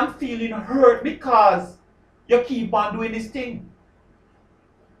 I am feeling hurt because you keep on doing this thing.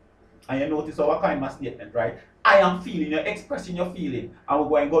 And you notice our kind of statement, right? I am feeling, you're expressing your feeling. And we're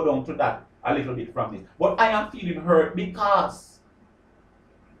going to go down to that a little bit from this. But I am feeling hurt because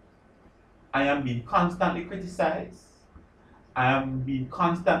I am being constantly criticized. I am being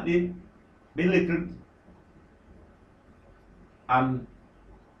constantly belittled. And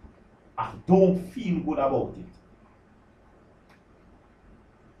I don't feel good about it.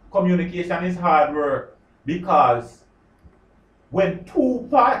 Communication is hard work because when two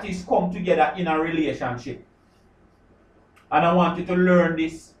parties come together in a relationship, and I want you to learn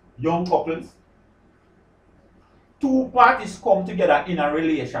this, young couples, two parties come together in a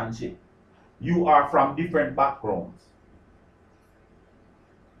relationship, you are from different backgrounds.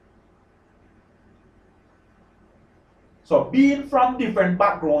 So being from different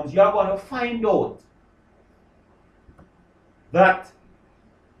backgrounds, you are going to find out that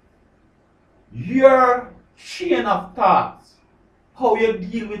your chain of thoughts, how you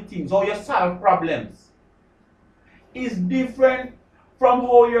deal with things, how you solve problems, is different from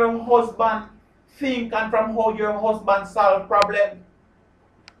how your husband think and from how your husband solve problems.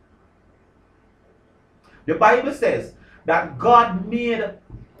 The Bible says that God made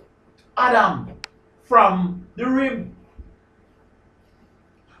Adam from the rib.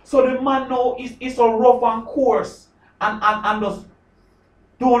 So the man now is so rough and coarse and just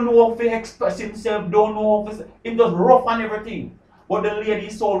don't know how to express himself, don't know how to, him just rough and everything. But the lady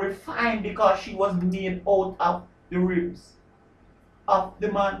is so refined because she was made out of the ribs of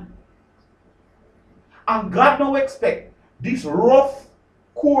the man. And God now expect this rough,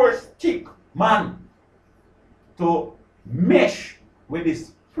 coarse, thick man to mesh with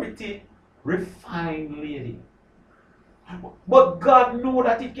this pretty, refined lady. But God knows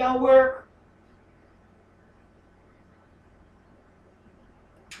that it can work.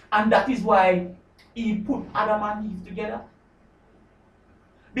 And that is why He put Adam and Eve together.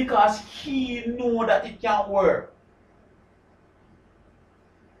 Because He knew that it can work.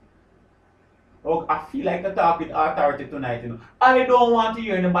 Oh, I feel like I talk with authority tonight, you know. I don't want to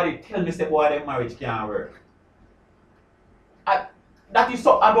hear anybody tell me say, boy, their marriage can't work. That is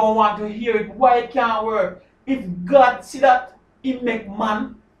so I don't want to hear it. Why it can't work? If God see that He make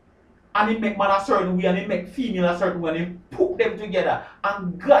man and He make man a certain way and He make female a certain way and He put them together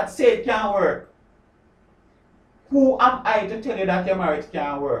and God say it can't work, who am I to tell you that your marriage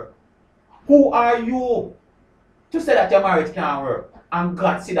can't work? Who are you to say that your marriage can't work? And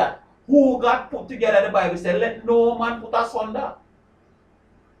God see that. Who God put together, the Bible says, let no man put asunder.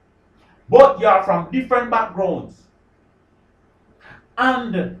 But you are from different backgrounds.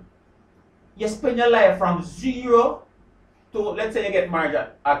 And you spend your life from 0 to, let's say you get married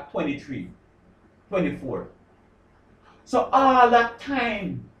at 23, 24. So all that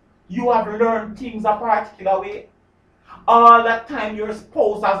time, you have learned things a particular way. All that time, your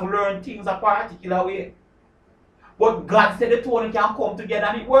spouse has learned things a particular way. But God said the two of them can come together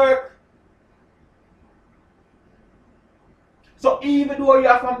and it worked. So even though you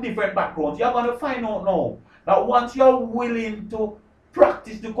are from different backgrounds, you're going to find out now that once you're willing to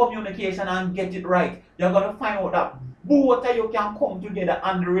practice the communication and get it right, you're going to find out that both of you can come together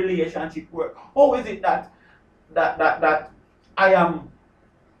and the relationship work. How is it that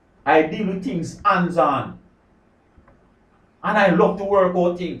I deal with things hands-on and I love to work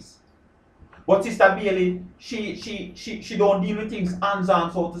out things? But Sister Bailey, she don't deal with things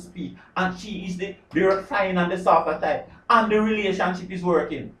hands-on, so to speak. And she is the refined and the softer type. And the relationship is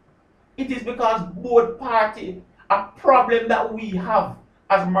working. It is because both parties, a problem that we have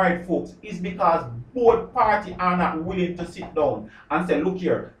as married folks is because both parties are not willing to sit down and say, look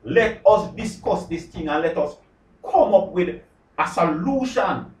here, let us discuss this thing and let us come up with a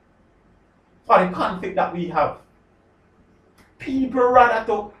solution for the conflict that we have. People rather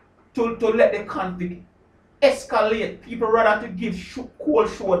to let the conflict escalate. People rather to give cold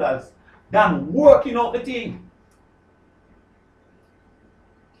shoulders than working out the thing.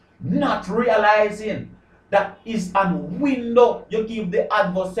 Not realizing that is a window you give the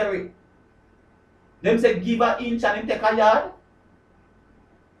adversary. Them say give an inch and him take a yard.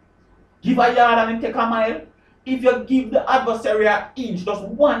 Give a yard and him take a mile. If you give the adversary an inch, just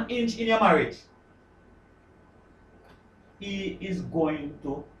 1 inch in your marriage, he is going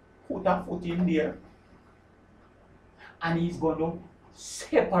to put a foot in there and he's going to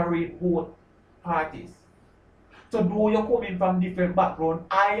separate both parties. So though you're coming from different backgrounds,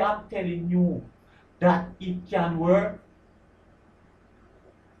 I am telling you that it can work.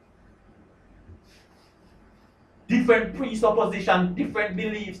 Different presupposition, different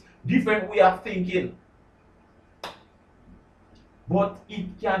beliefs, different way of thinking. But it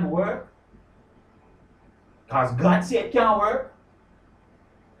can work. Because God said it can work.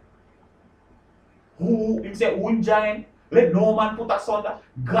 He said, who join, let no man put asunder.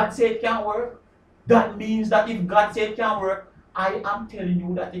 God said it can work. That means that if God said it can work, I am telling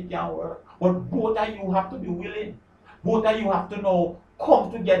you that it can work. But both of you have to be willing. Both of you have to know,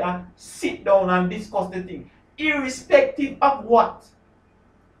 come together, sit down and discuss the thing. Irrespective of what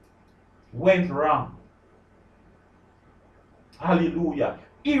went wrong. Hallelujah.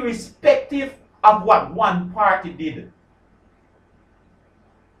 Irrespective of what one party did.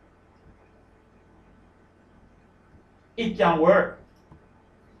 It can work.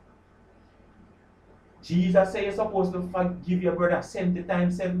 Jesus said you're supposed to forgive your brother 70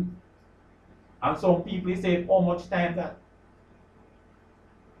 times 7. And some people say how much time that.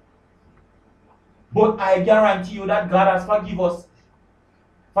 But I guarantee you that God has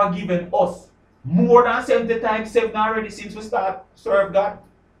forgiven us more than 70 times 7 already since we start serve God.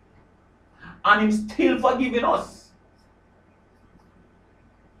 And He's still forgiving us.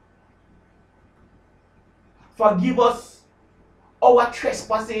 Forgive us our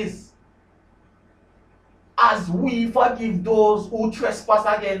trespasses as we forgive those who trespass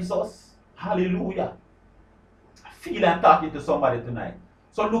against us. Hallelujah. I feel I'm talking to somebody tonight.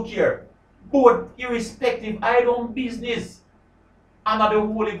 So look here. Both irrespective, I don't business under the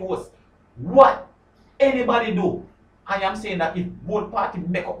Holy Ghost. What anybody do, I am saying that if both parties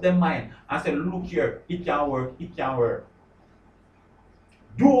make up their mind and say, look here, it can work, it can work.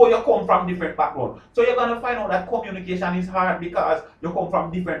 Do you come from different backgrounds. So you're going to find out that communication is hard because you come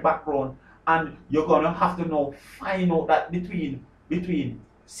from different backgrounds. And you're going to have to now find out that between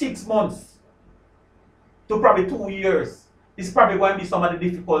 6 months to probably 2 years is probably going to be some of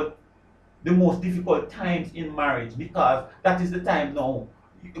the most difficult times in marriage, because that is the time now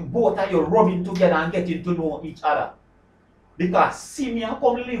both of you rubbing together and getting to know each other. Because see me and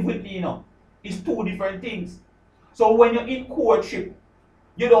come live with me, it's two different things. So when you're in courtship,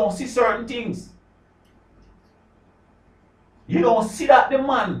 you don't see certain things. You don't see that the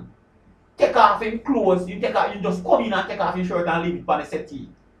man take off his clothes, you just come in and take off his shirt and leave it on the settee.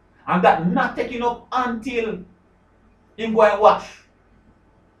 And that not taking up until him go and wash.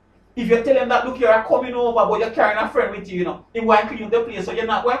 If you tell him that, look, you're coming over, but you're carrying a friend with you, him go and clean the place, so you're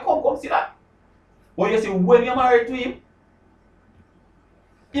not going to come see that. But you see, when you're married to him,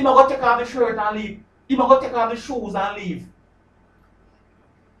 he's not going to take off the shirt and leave. He's not going to take off the shoes and leave.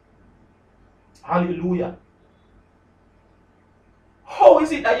 Hallelujah. How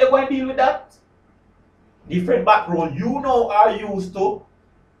is it that you're going to deal with that? Different background. You know are used to.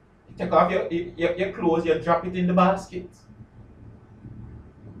 You take off your clothes, you drop it in the basket.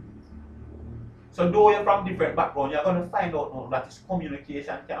 So though you're from different background, you're going to find out now that this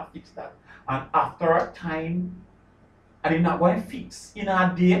communication can fix that. And after a time, and it's not going to fix in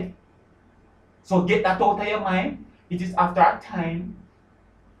a day. So get that out of your mind. It is after a time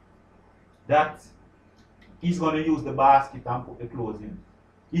that He's going to use the basket and put the clothes in.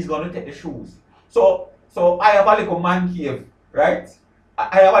 He's going to take the shoes. So I have a little man cave, right?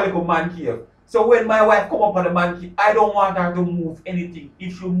 I have a little man cave. So when my wife come up on the man cave, I don't want her to move anything.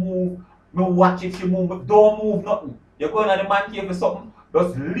 If she move, me watch if she move. Don't move nothing. You're going to the man cave for something,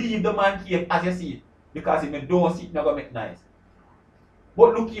 just leave the man cave as you see it. Because if you don't see it, it's not going to make noise.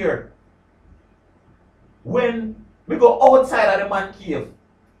 But look here. When we go outside of the man cave,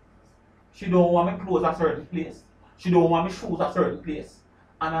 she don't want me clothes a certain place. She don't want me shoes a certain place.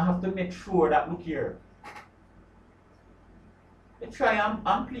 And I have to make sure that, look here, I try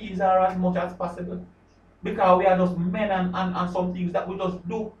and please her as much as possible. Because we are just men and some things that we just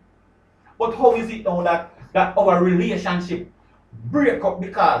do. But how is it now that our relationship break up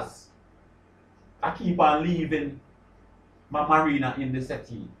because I keep on leaving my marina in the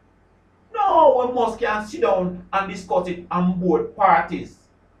city? No, we must can sit down and discuss it on both parties.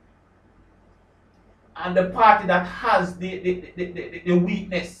 And the party that has the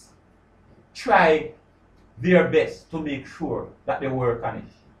weakness try their best to make sure that they work on it.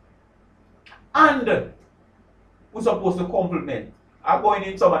 And we're supposed to compliment. I'm going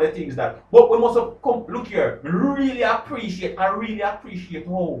in some of the things that, but we must look here. I really appreciate how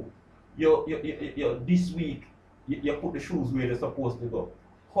you this week you put the shoes where they're supposed to go.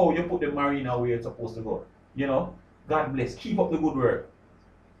 How you put the marina where it's supposed to go. You know, God bless. Keep up the good work.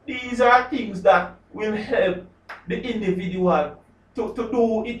 These are things that will help the individual to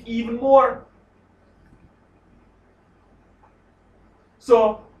do it even more.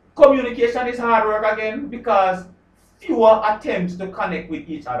 So communication is hard work again because fewer attempts to connect with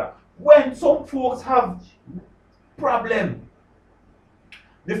each other. When some folks have problem,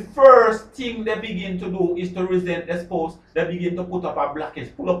 the first thing they begin to do is to resent the spouse. They begin to put up a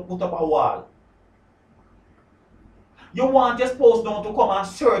blockage, put up a wall. You want your spouse now to come and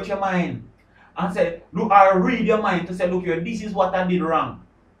search your mind and say, look, or read your mind to say, look here, this is what I did wrong.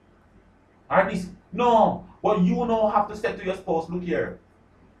 Or this, no. But you now have to say to your spouse, look here,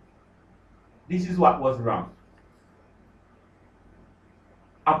 this is what was wrong.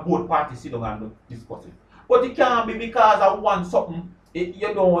 And both parties sit down and discuss it. But it can't be because I want something,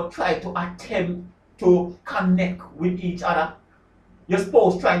 you don't try to attempt to connect with each other. Your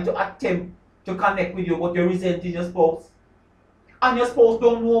spouse trying to attempt to connect with you, but you're resenting your spouse. And your spouse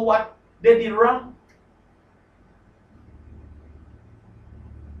don't know what they did wrong.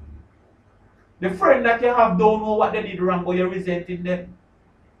 The friend that you have don't know what they did wrong, but you're resenting them.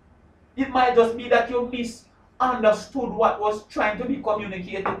 It might just be that you misunderstood what was trying to be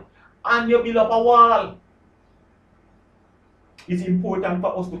communicated and you build up a wall. It's important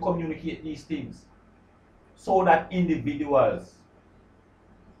for us to communicate these things so that individuals,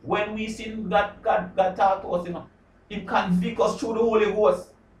 when we sin, God talk to us, you know, it convict us through the Holy Ghost.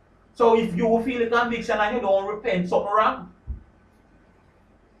 So if you feel a conviction and you don't repent, something wrong.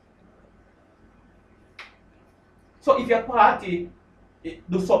 So if your party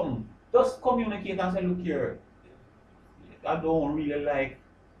do something, just communicate and say, look here, I don't really like,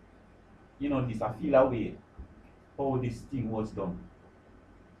 you know, this. I feel away how this thing was done.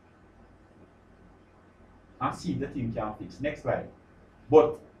 And see if the thing can fix. Next slide.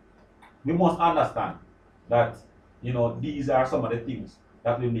 But we must understand that, you know, these are some of the things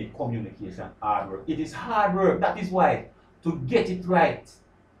that will make communication hard work. It is hard work. That is why, to get it right,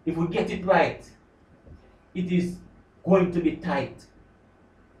 if we get it right, it is going to be tight.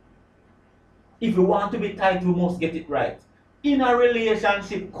 If we want to be tight, we must get it right. In a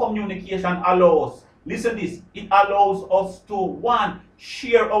relationship, communication allows, listen this, it allows us to, one,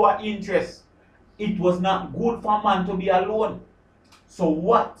 share our interests. It was not good for man to be alone. So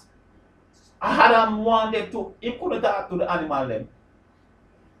what? Adam wanted to, he couldn't talk to the animal then.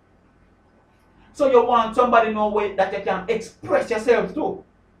 So you want somebody know way that you can express yourself to.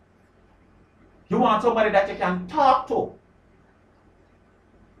 You want somebody that you can talk to.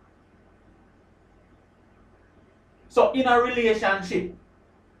 So in a relationship,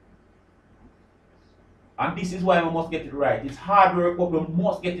 and this is why we must get it right. It's hard work, but we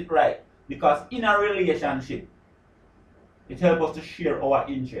must get it right. Because in a relationship, it helps us to share our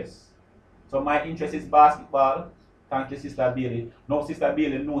interests. So my interest is basketball. Thank you, Sister Bailey. Now Sister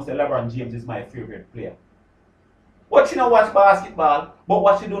Bailey knows that LeBron James is my favorite player. But she don't watch basketball. But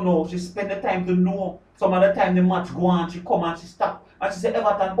what she don't know, she spend the time to know. Some of the time the match go on, she come and she stop. And she say,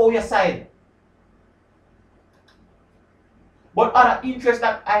 Everton, oh your side. But other interests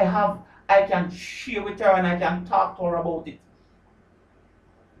that I have, I can share with her and I can talk to her about it.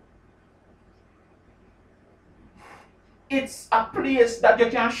 It's a place that you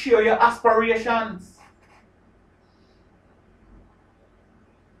can share your aspirations.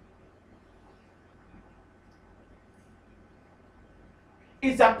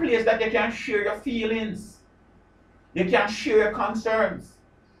 place that you can share your feelings. You can share your concerns.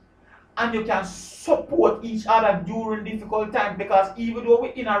 And you can support each other during difficult times. Because even though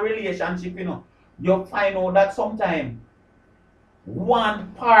we're in a relationship, you find out that sometimes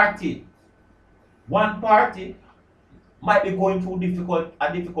one party might be going through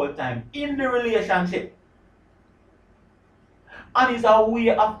a difficult time in the relationship. And it's a way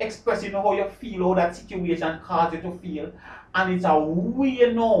of expressing how you feel, how that situation caused you to feel. And it's a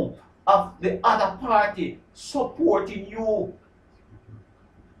way now of the other party supporting you.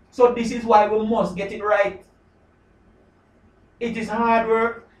 So this is why we must get it right. It is hard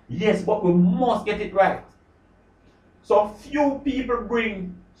work, yes, but we must get it right. So few people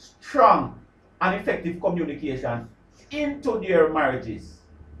bring strong and effective communication into their marriages.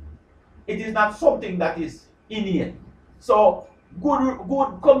 It is not something that is innate. So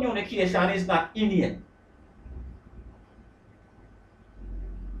good communication is not innate.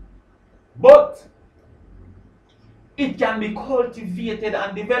 But it can be cultivated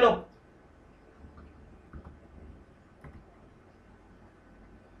and developed.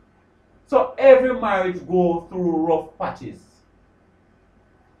 So every marriage goes through rough patches.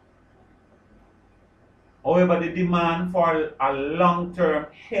 However, the demand for a long-term,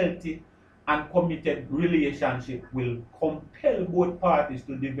 healthy, and committed relationship will compel both parties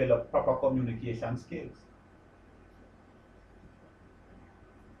to develop proper communication skills.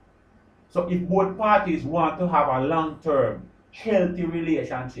 So if both parties want to have a long-term, healthy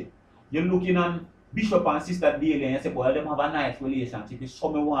relationship, you're looking on Bishop and Sister Daly and you say, well, them have a nice relationship. It's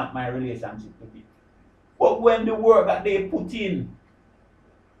how I want my relationship to be. But when the work that they put in,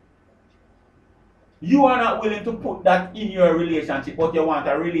 you are not willing to put that in your relationship, but you want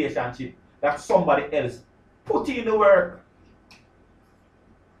a relationship that somebody else put in the work.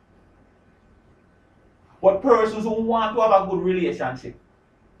 But persons who want to have a good relationship,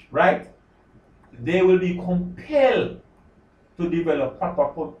 right? They will be compelled to develop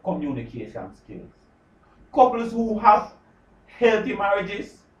proper communication skills. Couples who have healthy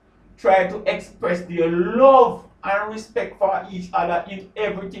marriages try to express their love and respect for each other in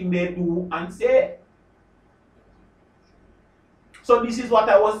everything they do and say. So this is what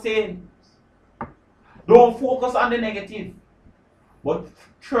I was saying. Don't focus on the negative, but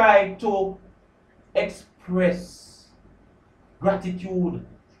try to express gratitude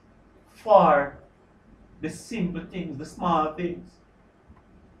for the simple things, the small things.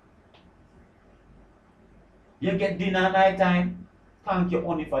 You get dinner night time, thank your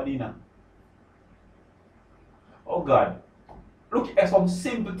honey for dinner. Oh God, look at some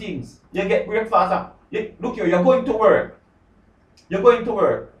simple things. You get breakfast, look here, you're going to work. You're going to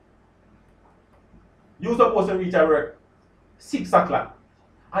work. You're supposed to reach at work 6 o'clock.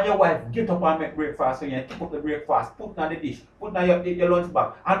 And your wife get up and make breakfast, so you take up the breakfast, put on the dish, put on your lunch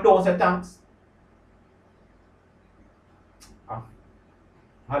bag, and don't say thanks.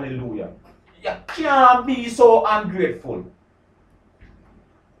 Hallelujah. You can't be so ungrateful.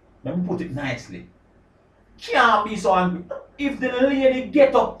 Let me put it nicely. Can't be so ungrateful. If the lady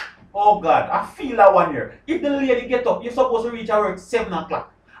get up, oh God, I feel that one here. If the lady get up, you're supposed to reach at work 7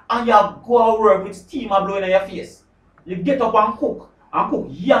 o'clock. And you go to work with steam blowing in your face. You get up and cook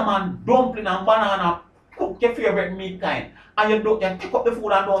yam and dumpling and banana, cook your favorite meat kind. And you pick up the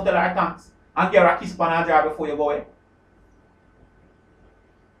food and don't tell her thanks. And give her a kiss on her jar before you go away.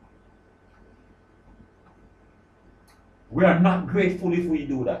 We are not grateful if we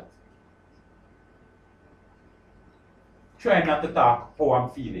do that. Try not to talk how I'm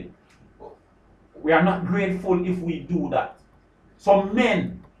feeling. We are not grateful if we do that. Some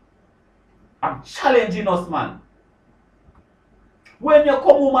men, I'm challenging us, man. When you come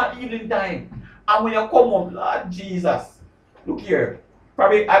home at evening time, and when you come home, Lord Jesus, look here.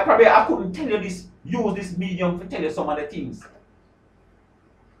 I couldn't tell you this, use this medium to tell you some of the things.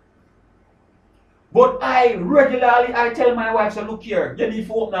 But I regularly tell my wife, so look here, you need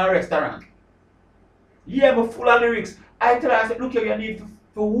to open a restaurant. Yeah, I'm full of lyrics. I tell her, I said, look here, you need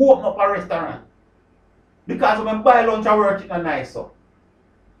to open up a restaurant. Because when I buy lunch I work it nice so.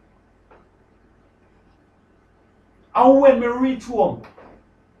 And when me reach home,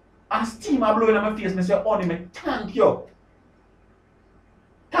 and steam are blowing on my face, I say, honey, me thank you.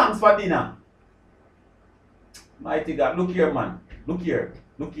 Thanks for dinner. Mighty God, look here, man. Look here.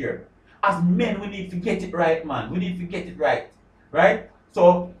 Look here. As men, we need to get it right, man. We need to get it right. Right?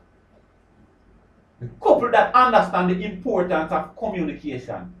 So, the couple that understand the importance of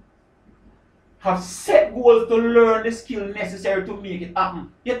communication have set goals to learn the skill necessary to make it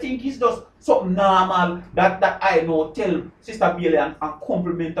happen. You think it's just something normal that I know, tell Sister Bailey and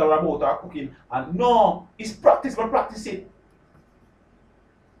compliment her about her cooking. And no, it's practice, but practice it.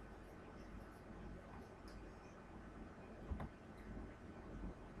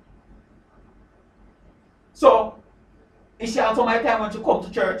 So, is she also my time when she come to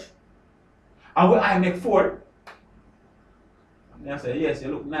church? And when I make food? I say, yes, you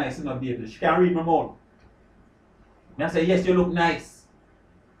look nice, you know, baby. She can't read my mouth. I say, yes, you look nice.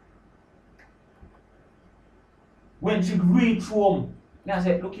 When she reach home, I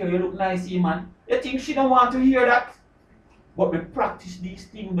say, look here, you look nice here, man. You think she don't want to hear that? But we practice these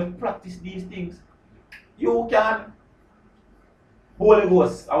things, we practice these things. You can, Holy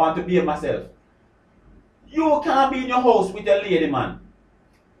Ghost, I want to behave myself. You can't be in your house with a lady, man.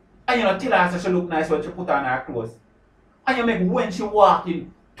 And you know, tell her she look nice when she put on her clothes. And you make when she walk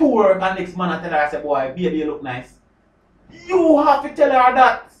in to work and next man and tell her, say, boy, baby, you look nice. You have to tell her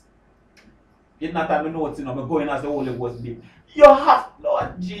that. It's not on the notes, you know, I'm going as the Holy Ghost be. You have,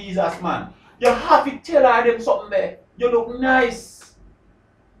 Lord Jesus, man. You have to tell her them something there. You look nice.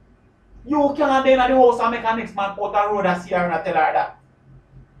 You can't be in the house and make a next man put a road and see her and tell her that.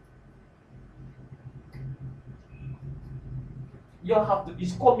 You have to,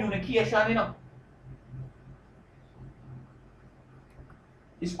 it's communication, you know.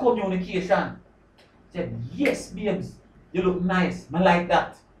 It's communication. Say, yes, babes, you look nice. I like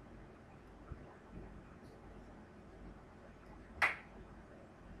that.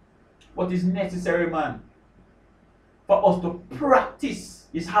 What is necessary, man? For us to practice.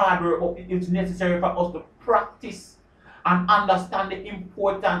 It's hard work, but it's necessary for us to practice and understand the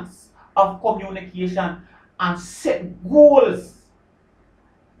importance of communication and set goals.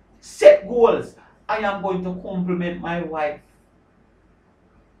 Set goals. I am going to compliment my wife.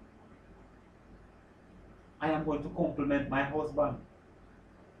 I am going to compliment my husband.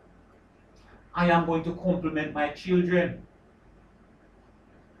 I am going to compliment my children.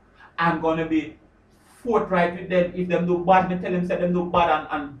 I'm going to be forthright with them. If them do bad, me tell them say them do bad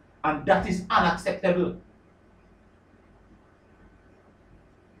and that is unacceptable.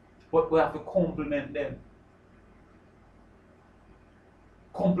 But we have to compliment them.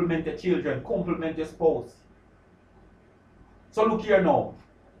 Compliment the children. Compliment your spouse. So look here now.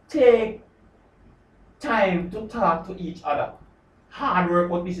 Take time to talk to each other. Hard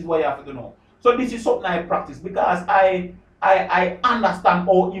work, but this is what you have to know. So this is something I practice because I understand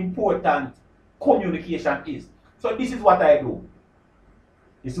how important communication is. So this is what I do.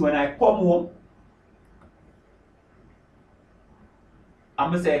 Is when I come home,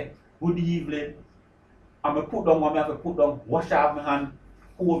 I'm going to say, good evening. I'm going to put down what I have to put down, wash off my hand,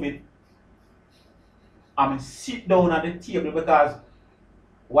 COVID. I'm going to sit down at the table because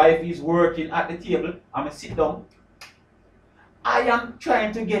wife is working at the table. I'm going to sit down. I am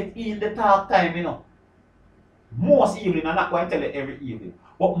trying to get in the talk time, you know. Most evening, I'm not going to tell you every evening,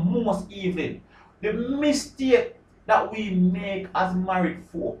 but most evening, the mistake that we make as married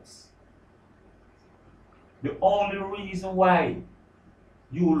folks, the only reason why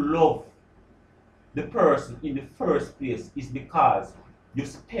you love the person in the first place is because you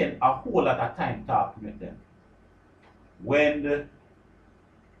spend a whole lot of time talking with them. When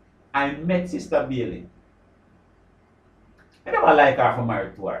I met Sister Bailey, I never liked her for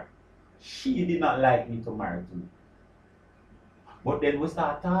married to her. She did not like me to marry to me. But then we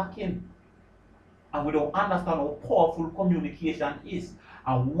start talking. And we don't understand how powerful communication is.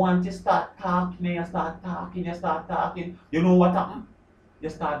 And once you start talking, you start talking, you know what happens? You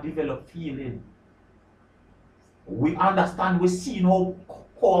start develop feeling. We understand, we see how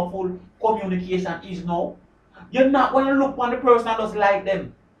powerful communication is now. You're not going to look on the person that doesn't like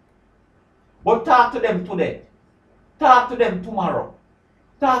them. But talk to them today. Talk to them tomorrow.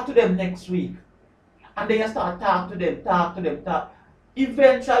 Talk to them next week. And then you start talk to them.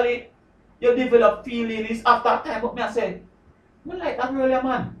 Eventually, you develop feelings after time. But me I say, I like that girl, yeah,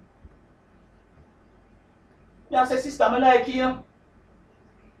 man. Me I say, sister, I like you.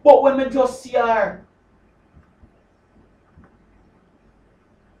 But when me just see her,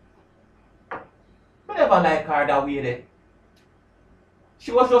 I never like her that way there.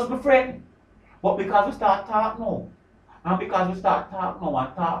 She was just my friend. But because we start talking now, and because we start talking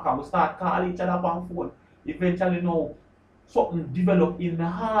now and we start calling each other on phone, eventually now, something developed in my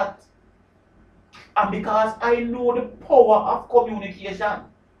heart. And because I know the power of communication,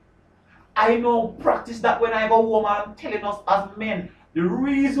 I know practice that when I go home and telling us as men, the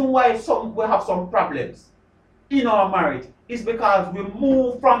reason why we have some problems in our marriage is because we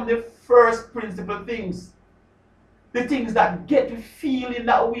move from the first principle things. The things that get the feeling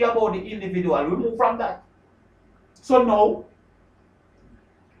that we about the individual. We move from that. So now,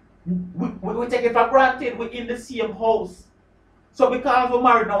 we take it for granted we're in the same house. So because we're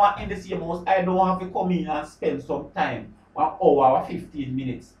married now and in the same house, I don't have to come in and spend some time, 1 hour or 15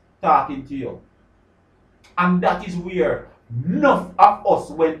 minutes talking to you. And that is where enough of us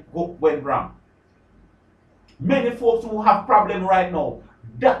went wrong. Many folks who have problem right now,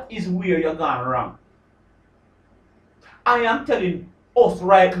 that is where you're gone wrong. I am telling us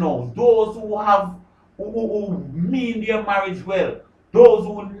right now, those who have who mean their marriage well, those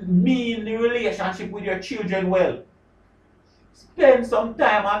who mean the relationship with your children well, spend some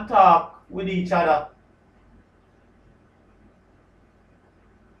time and talk with each other.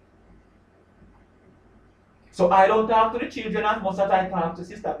 So I don't talk to the children as much as I talk to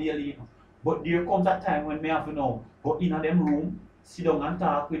Sister Bailey. But there comes a time when me have to know, go in a them room, sit down and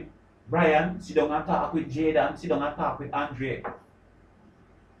talk with Brian, sit down and talk with Jaden, sit down and talk with Andre.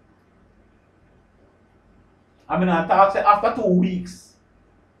 I mean, I talk say after 2 weeks,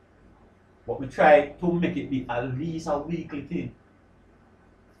 but we try to make it be at least a weekly thing.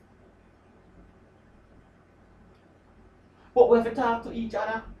 But we have to talk to each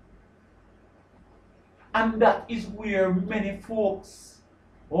other. And that is where many folks,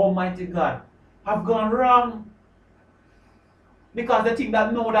 Almighty God, have gone wrong. Because they think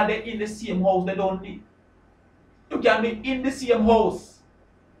that now that they're in the same house, they don't need. You can be in the same house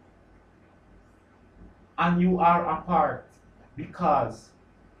and you are apart. Because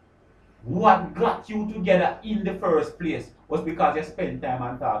what got you together in the first place was because you spent time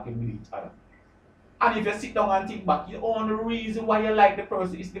and talking with each other. And if you sit down and think back, the only reason why you like the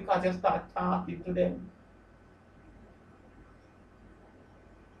person is because you start talking to them.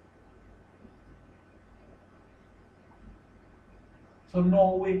 So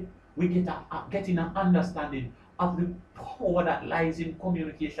now we getting an understanding of the power that lies in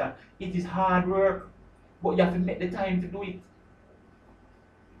communication. It is hard work, but you have to make the time to do it.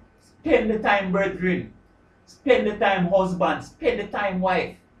 Spend the time, brethren. Spend the time, husband. Spend the time,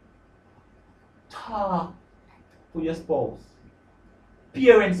 wife. Talk to your spouse.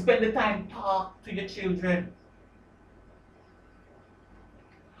 Parents, spend the time, talk to your children.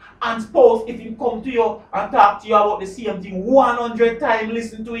 And spouse, if he come to you and talk to you about the same thing 100 times,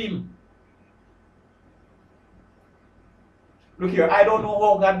 listen to him. Look here, I don't know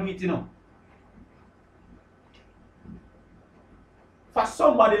how God do it, you know. For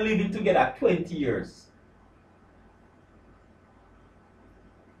somebody living together 20 years,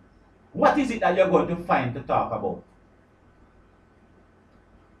 what is it that you're going to find to talk about?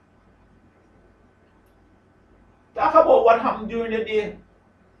 Talk about what happened during the day.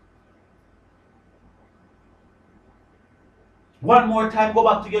 One more time, go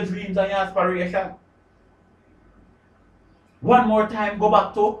back to your dreams and your aspiration. One more time, go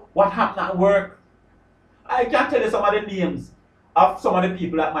back to what happened at work. I can tell you some of the names of some of the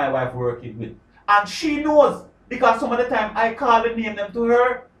people that my wife working with. And she knows, because some of the time I call and name them to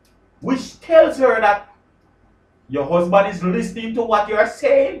her, which tells her that your husband is listening to what you are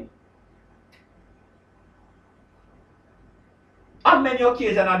saying. On many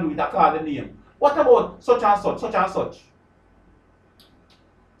occasions I do it, I call the name. What about such and such, such and such?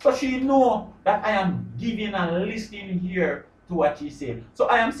 So she knows that I am giving and listening here to what she's saying. So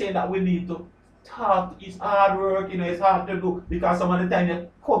I am saying that we need to talk. It's hard work, you know, it's hard to do, because some of the time you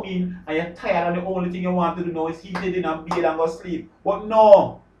come in and you're tired and the only thing you want to do now is heat it in and bed and go sleep. But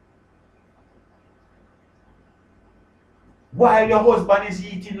no. While your husband is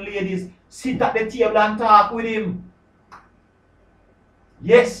eating, ladies, sit at the table and talk with him.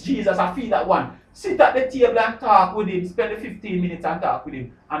 Yes, Jesus, I feel that one. Sit at the table and talk with him. Spend the 15 minutes and talk with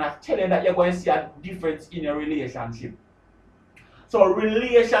him. And I tell you that you're going to see a difference in your relationship. So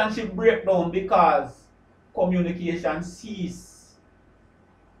relationship breakdown because communication cease.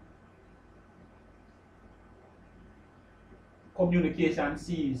 Communication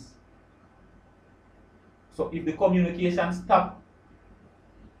cease. So if the communication stop,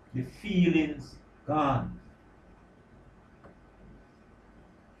 the feelings gone.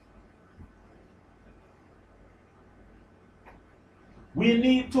 We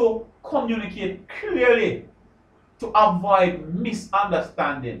need to communicate clearly to avoid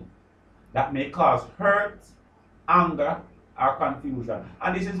misunderstanding that may cause hurt, anger, or confusion.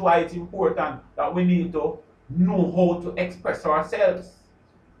 And this is why it's important that we need to know how to express ourselves.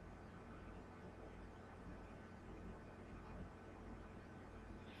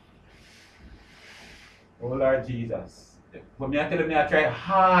 Oh Lord Jesus. But me I tell you, me I try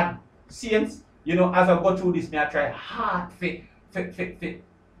hard. Saints, you know, as I go through this, me I try hard fit.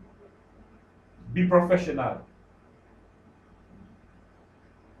 Be professional.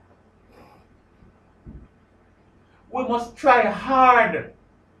 We must try hard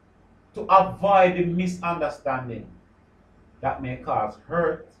to avoid the misunderstanding that may cause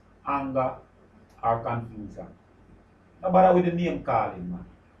hurt, anger, or confusion. No bother with the name calling, man.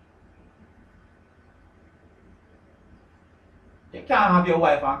 You can't have your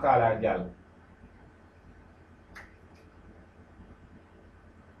wife and call her girl.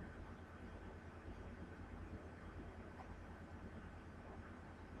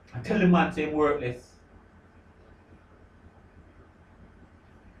 I tell the man say worthless.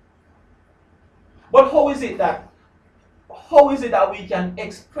 But how is it that we can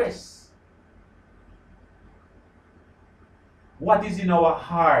express what is in our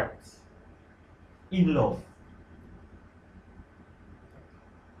heart in love?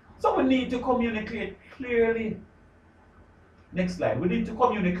 So we need to communicate clearly. Next slide. We need to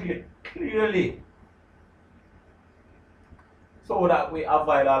communicate clearly so that we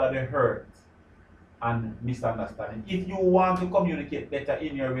avoid all of the hurt and misunderstanding. If you want to communicate better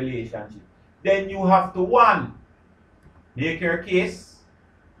in your relationship, then you have to, one, make your case,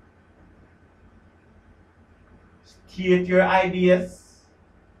 state your ideas,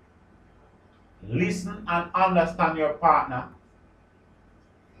 listen and understand your partner,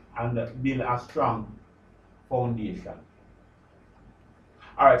 and build a strong foundation.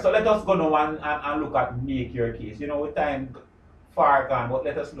 Alright, so let us go now and look at make your case. You know, with time far gone, but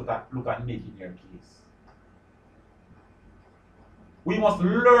let us look at making your case. We must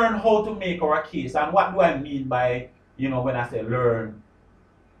learn how to make our case. And what do I mean by, when I say learn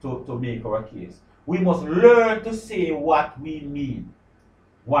to make our case? We must learn to say what we mean.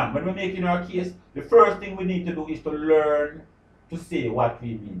 One, when we're making our case, the first thing we need to do is to learn to say what we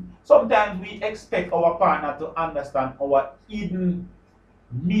mean. Sometimes we expect our partner to understand our hidden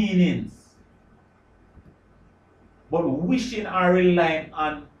meanings. But wishing or relying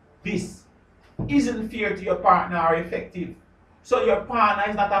on this isn't fair to your partner or effective. So your partner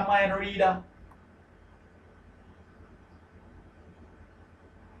is not a mind reader.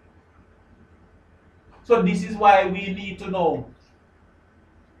 So this is why we need to know.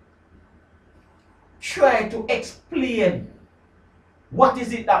 Try to explain what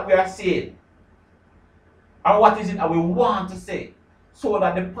is it that we are saying, or what is it that we want to say, so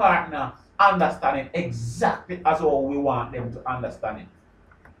that the partner understands it exactly as how we want them to understand it.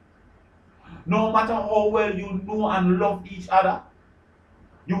 No matter how well you know and love each other,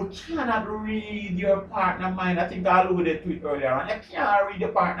 you cannot read your partner's mind. I think I alluded to it earlier on. You can't read your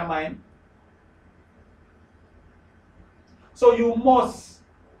partner's mind. So you must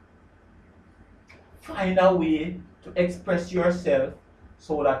find a way to express yourself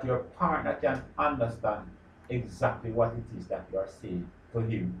so that your partner can understand exactly what it is that you are saying to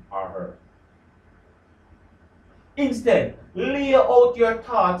him or her. Instead, lay out your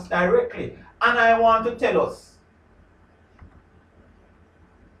thoughts directly. And I want to tell us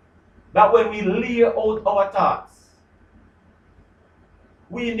that when we lay out our thoughts,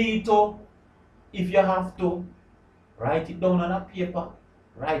 we need to, if you have to, write it down on a paper.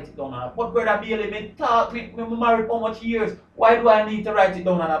 Write it down on a... But Brother Bailey, me married how much years? Why do I need to write it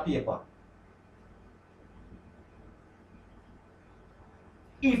down on a paper?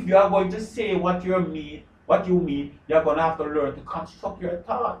 If you are going to say what you mean, you're going to have to learn to construct your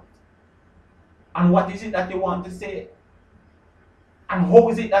thought. And what is it that you want to say? And how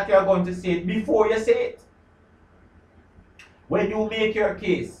is it that you are going to say it before you say it? When you make your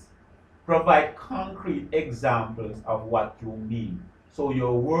case, provide concrete examples of what you mean, so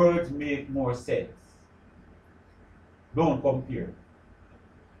your words make more sense. Don't compare.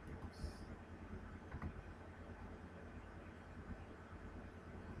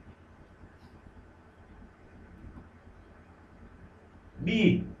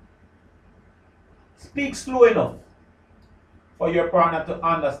 B. Speak slow enough for your partner to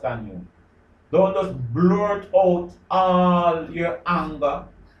understand you. Don't just blurt out all your anger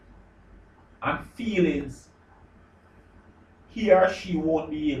and feelings. He or she won't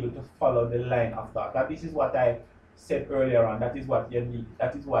be able to follow the line of thought. That this is what I said earlier on. That is what you need.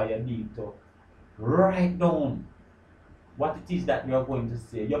 That is why you need to write down what it is that you are going to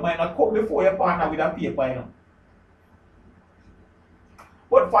say. You might not come before your partner with a paper,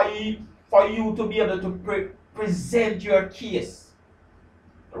 But for you to be able to present your case,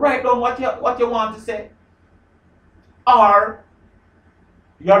 write down what you want to say. Or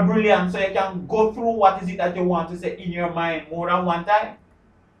you're brilliant, so you can go through what is it that you want to say in your mind more than one time.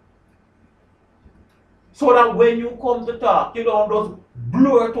 So that when you come to talk, you don't just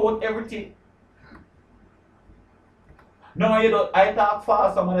blurt out everything. No, you don't. I talk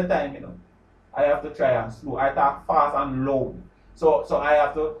fast some of the time, I have to try and slow. I talk fast and loud. So I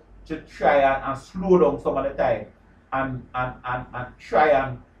have to try and slow down some of the time and try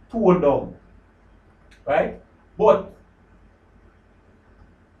and tone down. Right? But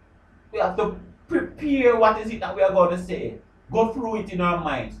we have to prepare what is it that we are going to say. Go through it in our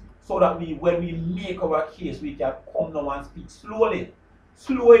minds so that when we make our case, we can come down and speak slowly.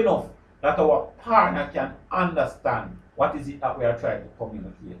 Slow enough that our partner can understand what is it that we are trying to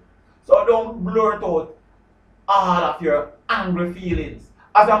communicate. So don't blurt out all of your angry feelings,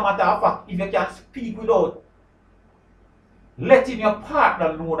 As a matter of fact, if you can speak without letting your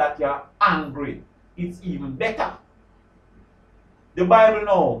partner know that you're angry, it's even better. The Bible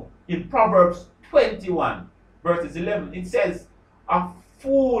now, in Proverbs 21, verses 11, it says, a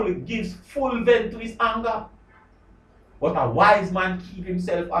fool gives full vent to his anger, but a wise man keeps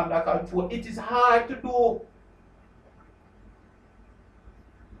himself under control. It is hard to do.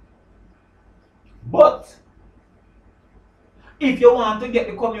 But if you want to get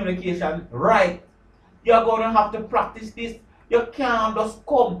the communication right, you're going to have to practice this. You can't just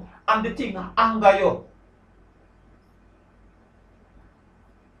come and the thing anger you.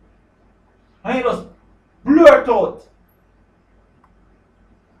 And you just blurt out.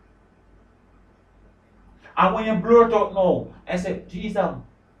 And when you blurt out now, I say, Jesus,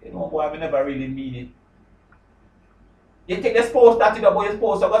 you know, boy, I never really mean it. You take the spouse that it up, boy, your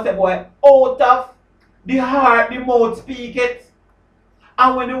spouse, you're going to say, boy, out of the heart, the mouth speak it.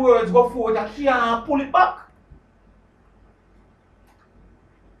 And when the words go forth, I can't pull it back.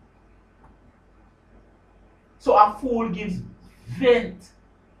 So a fool gives vent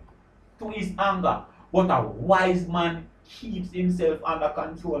to his anger, but a wise man keeps himself under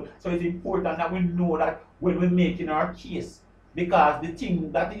control. So it's important that we know that when we're making our case, because the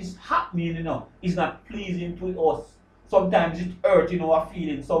thing that is happening, you know, is not pleasing to us. Sometimes it's hurting our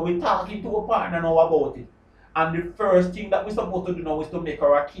feelings. So we're talking to a partner now about it. And the first thing that we're supposed to do now is to make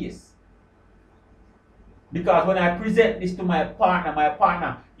our case. Because when I present this to my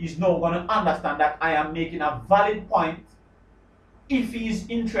partner is now going to understand that I am making a valid point. If he is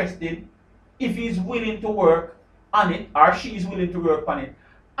interested, if he is willing to work on it, or she is willing to work on it,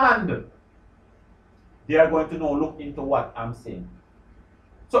 and they are going to now look into what I'm saying.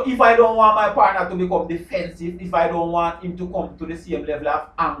 So if I don't want my partner to become defensive, if I don't want him to come to the same level of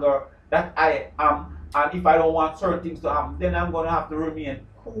anger that I am, and if I don't want certain things to happen, then I'm going to have to remain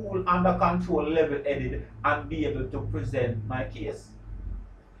cool, under control, level-headed, and be able to present my case.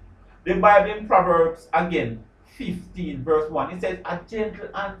 The Bible in Proverbs, again, 15 verse 1, it says, a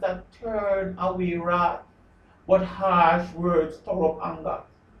gentle answer turn away wrath, but harsh words stir up anger.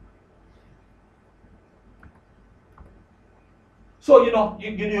 So you know,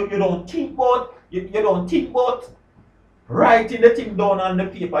 you don't think about you don't think about writing the thing down on the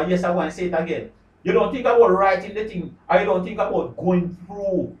paper. Yes, I want to say it again. You don't think about writing the thing, or you don't think about going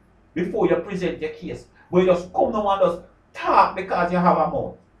through before you present your case. But you just come down and just talk because you have a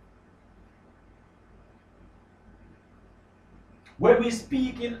mouth. When we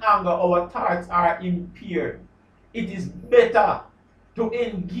speak in anger, our thoughts are impaired. It is better to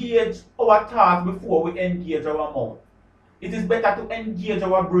engage our thoughts before we engage our mouth. It is better to engage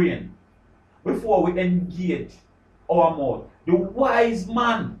our brain before we engage our mouth. The wise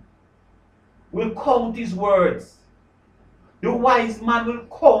man will count his words. The wise man will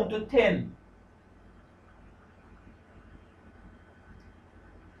count to 10.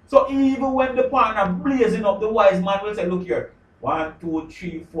 So even when the partner blazing up, the wise man will say, look here, 1, 2,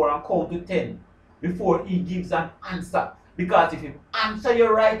 3, 4, and count to 10 before he gives an answer. Because if he answer you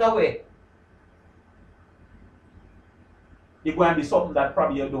right away, it's going to be something that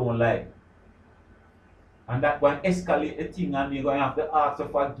probably you don't like. And that going to escalate the thing, and you're going to have to ask for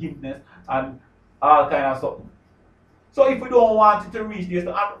forgiveness and all kind of stuff. So if we don't want it to reach this,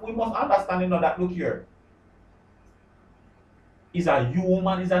 we must understand, you know, that look here. Is a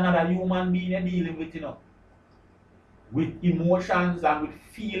human, is another human being you're dealing with, you know. With emotions and with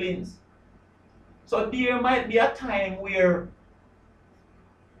feelings. So there might be a time where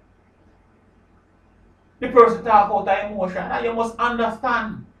the person talk about emotion, and you must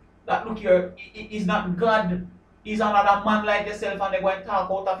understand that look here, it is not God, is another man like yourself, and they're going to talk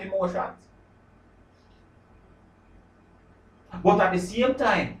out of emotions. But at the same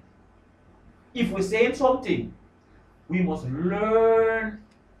time, if we're saying something, we must learn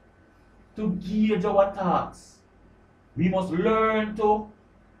to gauge our thoughts. We must learn to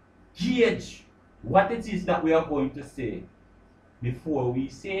gauge what it is that we are going to say before we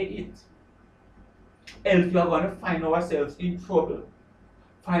say it. Else we are going to find ourselves in trouble.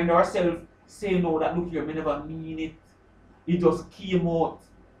 Find ourselves saying, no, that look here, me never mean it. It just came out.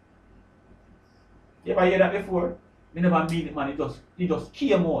 You ever hear that before? Me never mean it, man. It just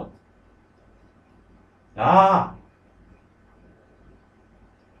came out. Out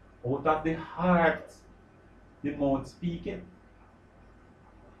of the heart, the mouth speaking.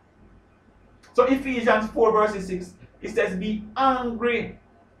 So Ephesians 4 verse 6, it says, be angry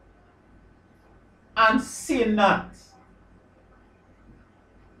and sin not.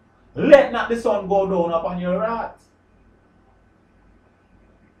 Let not the sun go down upon your wrath.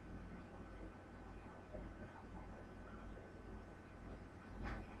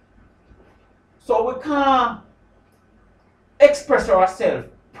 So we can't express ourselves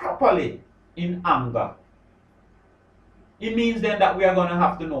properly in anger. It means then that we are going to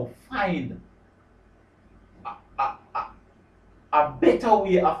have to find a better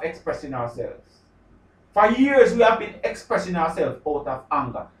way of expressing ourselves. For years we have been expressing ourselves out of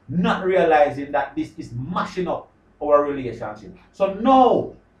anger, not realizing that this is mashing up our relationship. So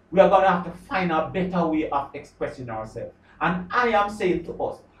now we are going to have to find a better way of expressing ourselves. And I am saying to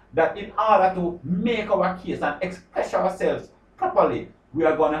us that in order to make our case and express ourselves properly, we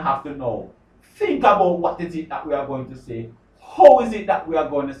are going to have to think about what is it that we are going to say. How is it that we are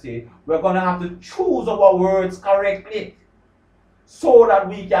going to say? We are going to have to choose our words correctly, so that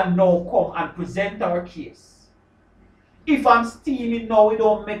we can now come and present our case. If I'm steaming now, it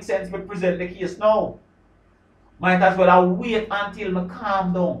don't make sense to present the case now. Might as well I wait until I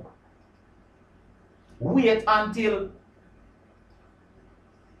calm down. Wait until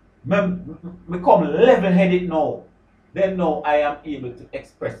I become level-headed now. Then now I am able to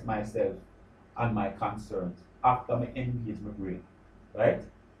express myself and my concerns after I engage my brain. Right?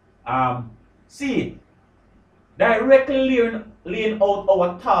 See, directly laying out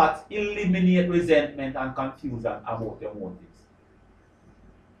our thoughts eliminate resentment and confusion about the motives.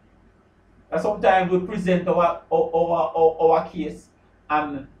 And sometimes we present our case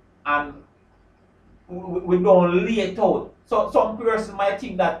and we don't lay it out. So some person might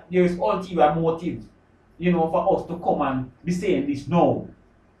think that there is ulterior motive, for us to come and be saying this now.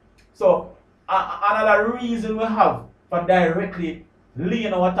 So another reason we have for directly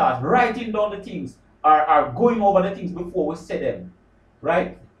laying our thoughts, writing down the things, are going over the things before we say them,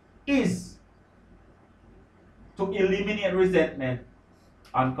 right, is to eliminate resentment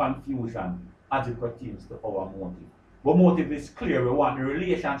and confusion as it pertains to our motive. But motive is clear. We want the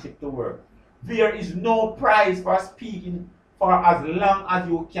relationship to work. There is no prize for speaking for as long as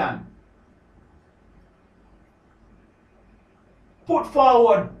you can. Put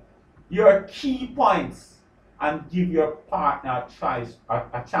forward your key points and give your partner a chance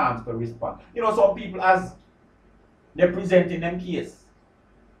to respond. Some people, as they're presenting them case,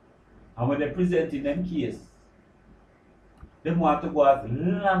 and when they're presenting them case, they want to go as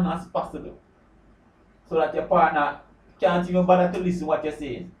long as possible, so that your partner can't even bother to listen what you're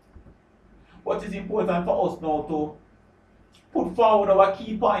saying. What is important for us now to put forward our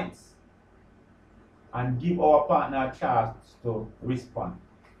key points and give our partner a chance to respond.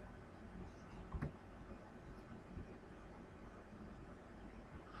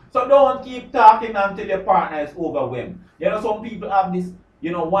 So don't keep talking until your partner is overwhelmed. Some people have this,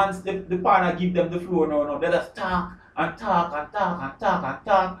 once the partner give them the floor, no, they just talk and talk and talk and talk and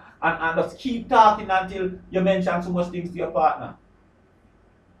talk and just keep talking until you mention so much things to your partner.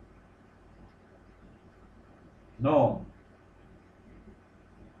 No.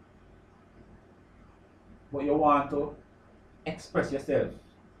 But you want to express yourself.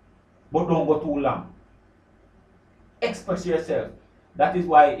 But don't go too long. Express yourself. That is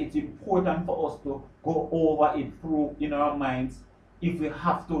why it's important for us to go over it through in our minds. If we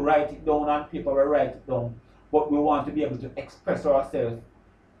have to write it down on paper, we write it down. But we want to be able to express ourselves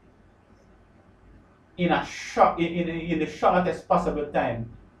in the shortest possible time,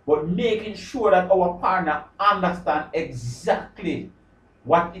 but making sure that our partner understands exactly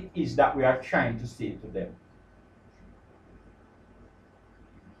what it is that we are trying to say to them.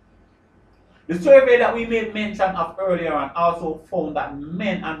 The survey that we made mention of earlier on also found that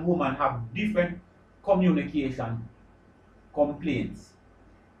men and women have different communication complaints.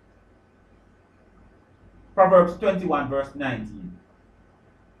 Proverbs 21 verse 19.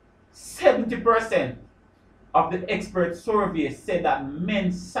 70% of the expert survey said that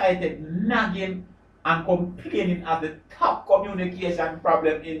men cited nagging and complaining as the top communication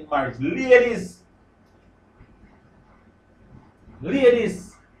problem in marriage. Ladies,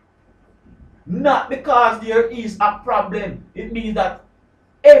 not because there is a problem. It means that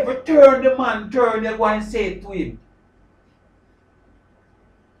every turn the man turn, they go and say it to him.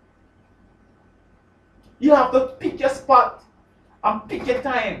 You have to pick your spot and pick your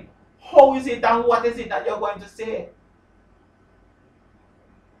time. How is it and what is it that you're going to say?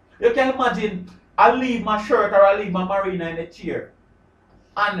 You can imagine, I leave my shirt or I leave my marina in the chair.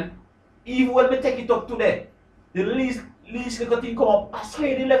 And even when we take it up today, the least little thing come up, I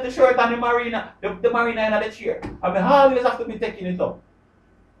swear they left the shirt and the marina in the chair. I mean, always have to be taking it up.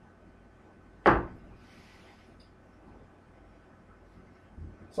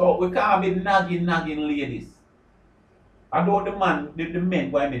 So we can't be nagging ladies. I know the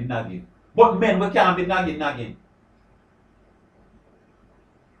men why be nagging. But men, we can't be nagging.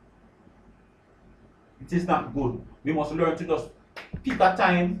 It is not good. We must learn to just pick a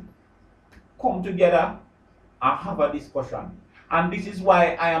time, come together and have a discussion. And this is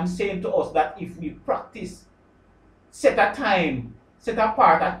why I am saying to us that if we practice, set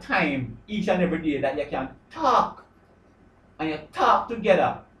apart a time each and every day that you can talk and you talk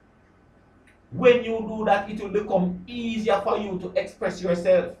together. When you do that, it will become easier for you to express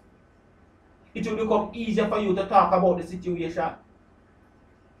yourself. It will become easier for you to talk about the situation.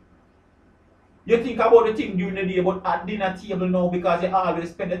 You think about the thing during the day, but at dinner table now, because you always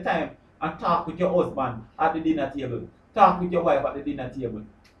spend the time and talk with your husband at the dinner table, talk with your wife at the dinner table.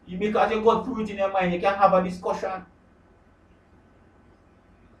 Because you got through it in your mind, you can have a discussion.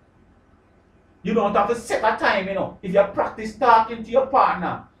 You don't have to set a time, you know. If you practice talking to your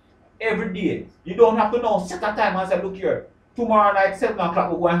partner every day, you don't have to now set a time and say, look here, tomorrow night 7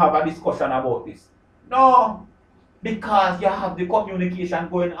 o'clock we're going to have a discussion about this. No, because you have the communication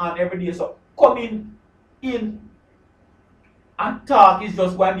going on every day. So coming in and talk is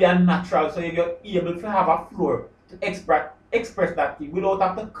just going to be a natural. So you're able to have a floor to express that thing without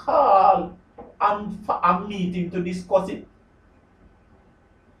have to call a meeting to discuss it.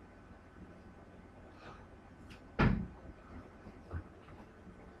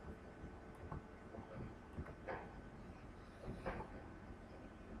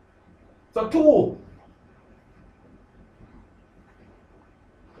 So 2,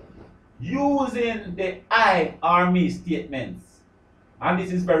 using the I or me statements. And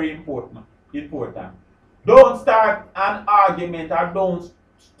this is very important. Don't start an argument or don't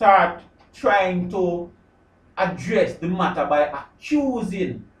start trying to address the matter by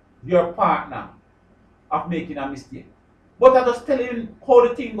accusing your partner of making a mistake. But I'm just telling how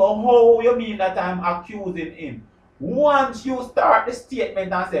the thing goes, how you mean that I'm accusing him. Once you start the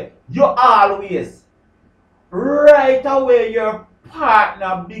statement and say, you always, right away your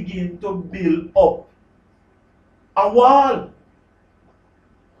partner begin to build up a wall.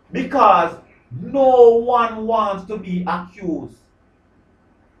 Because no one wants to be accused.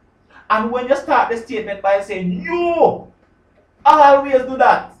 And when you start the statement by saying, you always do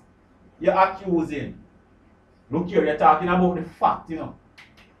that, you're accusing. Look here, you're talking about the fact, you know.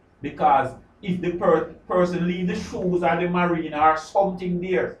 Because if the person leave the shoes or the marina or something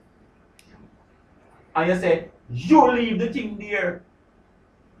there, and you say, you leave the thing there,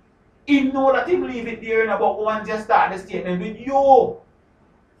 he know that he leave it there, but once you start the statement with you,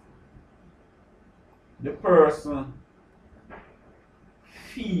 the person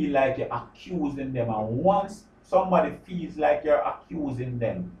feel like you're accusing them. And once somebody feels like you're accusing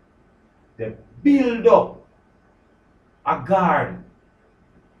them, they build up a guard.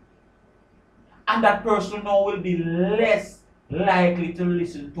 And that person now will be less likely to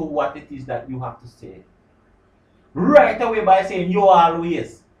listen to what it is that you have to say. Right away by saying you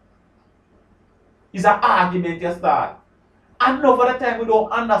always. It's an argument you start. And enough of the time we don't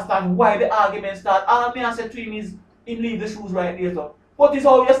understand why the argument start. All me I say to him is, he leave the shoes right there. So. But it's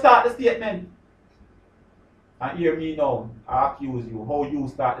how you start the statement. And hear me now, I accuse you, how you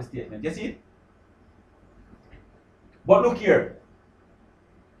start the statement. You see it? But look here.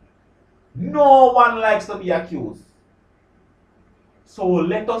 No one likes to be accused. So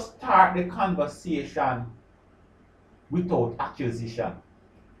let us start the conversation without accusation.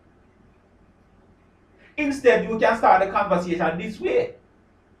 Instead, you can start the conversation this way.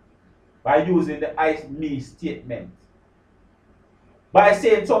 By using the I, me statement. By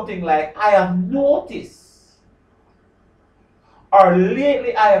saying something like, I have noticed. Or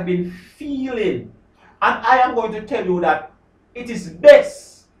lately I have been feeling. And I am going to tell you that it is best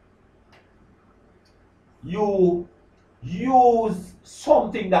you use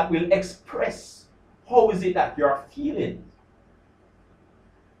something that will express how is it that you're feeling.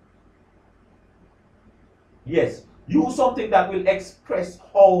 Yes, use something that will express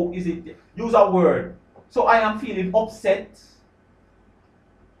how is it. Use a word. So I am feeling upset.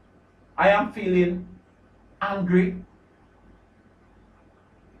 I am feeling angry.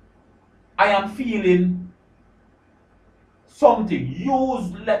 I am feeling something.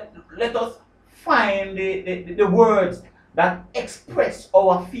 Let us find the words that express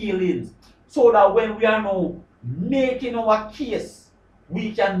our feelings, so that when we are now making our case,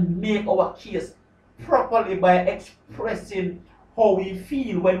 we can make our case properly by expressing how we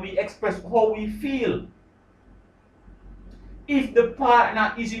feel. When we express how we feel, if the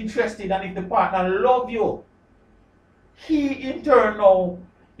partner is interested and if the partner loves you, he in turn now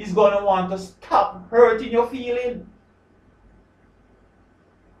is going to want to stop hurting your feelings.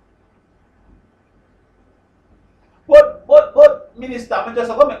 But, minister, I'm just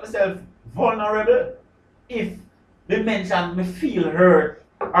going to make myself vulnerable if they mention me feel hurt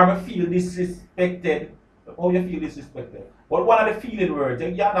or me feel disrespected. how you feel disrespected. But one of the feeling words, you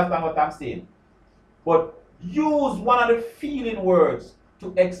understand what I'm saying? But use one of the feeling words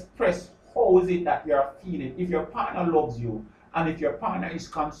to express how is it that you are feeling. If your partner loves you and if your partner is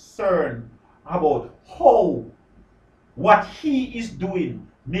concerned about how what he is doing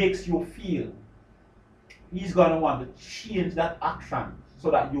makes you feel, he's going to want to change that action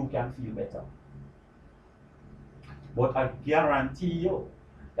so that you can feel better. But I guarantee you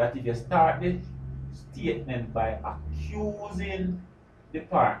that if you start the statement by accusing the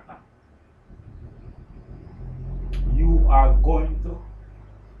partner, you are going to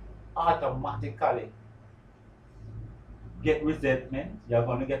automatically get resentment, you're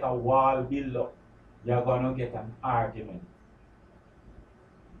going to get a wall build up, you're going to get an argument.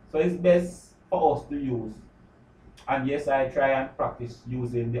 So it's best for us to use, and yes, I try and practice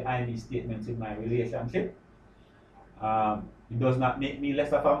using the I me statements in my relationship. It does not make me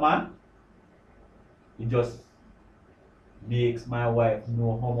less of a man. It just makes my wife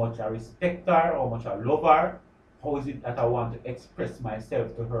know how much I respect her, how much I love her, how is it that I want to express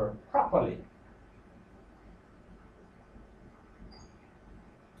myself to her properly.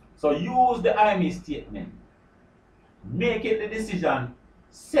 So use the I me statement. Making the decision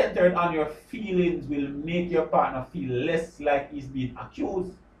centered on your feelings will make your partner feel less like he's being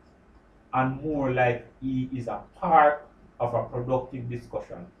accused and more like he is a part of a productive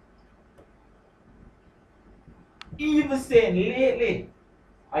discussion. Even saying, lately,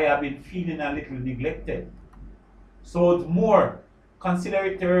 I have been feeling a little neglected. So it's more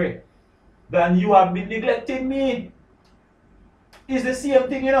consideratory than you have been neglecting me. It's the same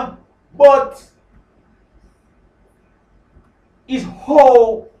thing, you know. But it's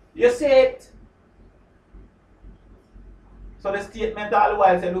how you say it. So the statement all the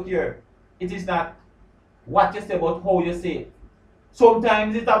while say, look here, it is not what you say, but how you say it.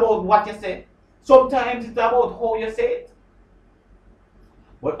 Sometimes it's about what you say. Sometimes it's about how you say it.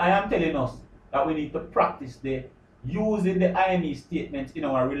 But I am telling us that we need to practice the using the I me statements in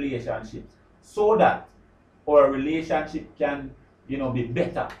our relationships so that our relationship can, be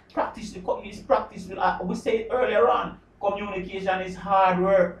better. Practice is practice. We said earlier on, communication is hard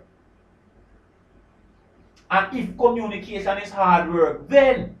work. And if communication is hard work,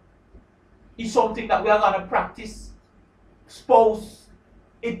 then it's something that we are going to practice. Spouse,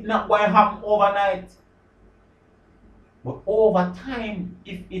 it's not going to happen overnight. But over time,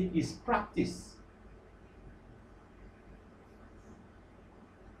 if it is practiced.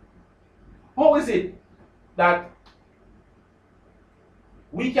 How is it that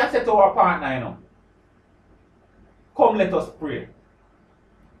we can say to our partner, come let us pray?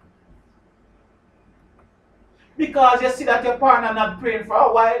 Because you see that your partner not praying for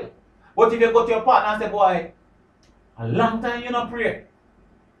a while. But if you go to your partner and say, boy, a long time you not pray,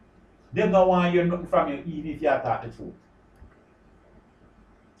 they don't want to hear nothing from you even if you are talking the truth.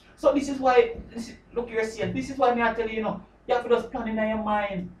 So this is why, look, you're saying, this is why I tell you, you have to just plan in your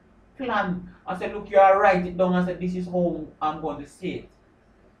mind. Plan and say, look, you are write it down and say, this is how I'm going to say it.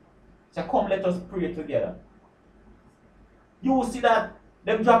 So come, let us pray together. You will see that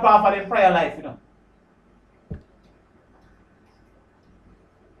them drop off of their prayer life,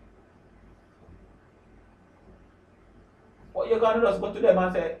 What you're going to just go to them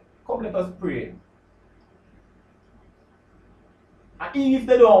and say, come, let us pray. And even if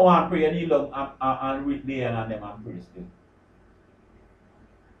they don't want to pray, you need to and read there and them and pray still.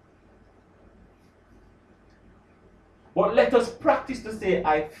 But let us practice to say,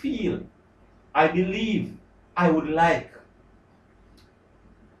 I feel, I believe, I would like.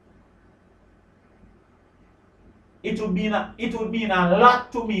 It would mean a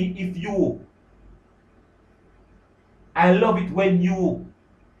lot to me if you. I love it when you.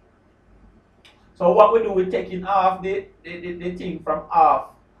 So what we do, we're taking off the thing from off,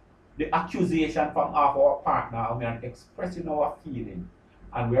 the accusation from off our partner, and we are expressing our feeling.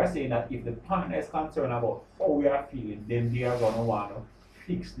 And we are saying that if the partner is concerned about how we are feeling, then they are going to want to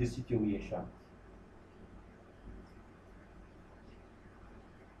fix the situation.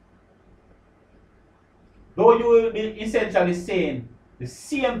 Though you will be essentially saying the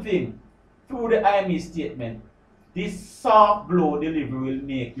same thing through the I me statement, this soft blow delivery will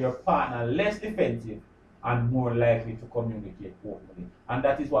make your partner less defensive and more likely to communicate openly. And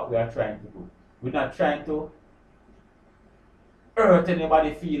that is what we are trying to do. We're not trying to hurt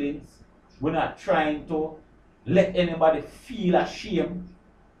anybody's feelings. We're not trying to let anybody feel ashamed.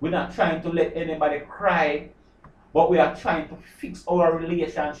 We're not trying to let anybody cry. But we are trying to fix our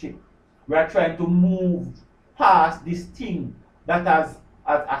relationship. We are trying to move past this thing that has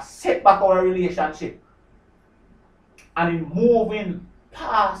set back our relationship. And in moving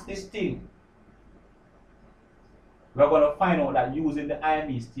past this thing, we're going to find out that using the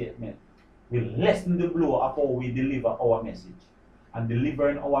IME statement will lessen the blow of how we deliver our message. And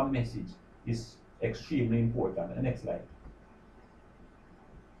delivering our message is extremely important. The next slide.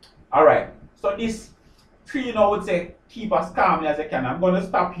 All right. So this three, I would say, keep as calmly as I can. I'm going to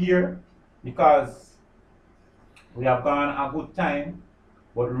stop here because we have gone a good time.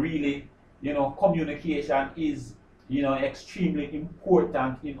 But really, communication is, extremely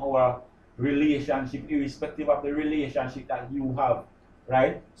important in our relationship, irrespective of the relationship that you have,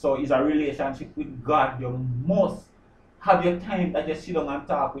 right? So it's a relationship with God. You must have your time that you sit down and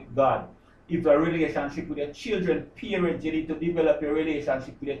talk with God. If a relationship with your children, parents, you need to develop your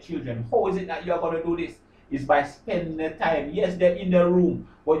relationship with your children. How is it that you're going to do this? Is by spending the time. Yes, they're in the room,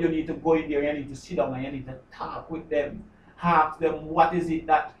 but you need to go in there, you need to sit down and you need to talk with them. Ask them what is it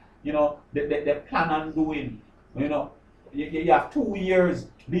that, they plan on doing. You have 2 years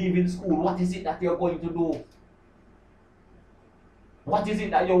leaving school. What is it that you're going to do? What is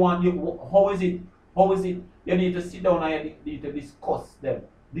it that you want? How is it? How is it? You need to sit down and you need to discuss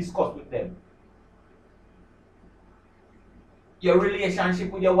with them. Your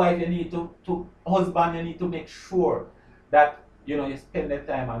relationship with your wife, you need to husband, you need to make sure that you spend the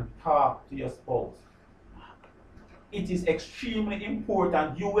time and talk to your spouse. It is extremely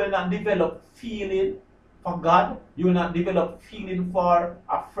important. You will not develop feeling for God. You will not develop feeling for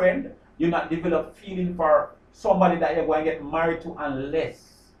a friend. You will not develop feeling for somebody that you're going to get married to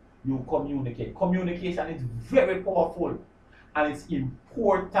unless you communicate. Communication is very powerful, and it's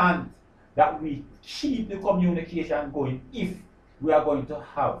important that we keep the communication going if we are going to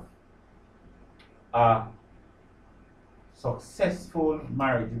have a successful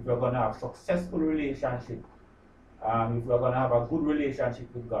marriage, if we're going to have successful relationship, if we're going to have a good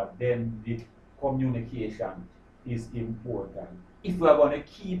relationship with God, then the communication is important. If we're going to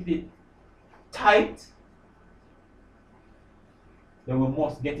keep it tight, then we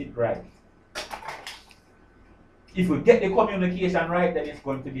must get it right. If we get the communication right, then it's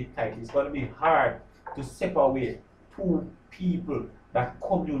going to be tight. It's going to be hard to separate two people that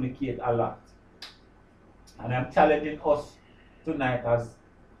communicate a lot. And I'm challenging us tonight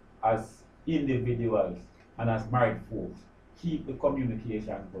as individuals and as married folks. Keep the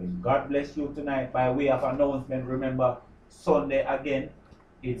communication going. God bless you tonight. By way of announcement, remember Sunday again,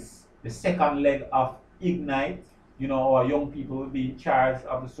 it's the second leg of Ignite. Our young people will be in charge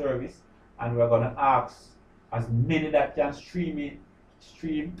of the service, and we're going to ask as many that can stream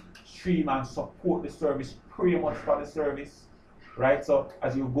and support the service. Pray much for the service, right? So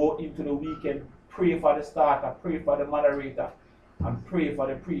as you go into the weekend, pray for the starter, pray for the moderator, and pray for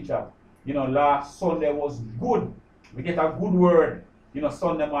the preacher. Last Sunday was good. We get a good word,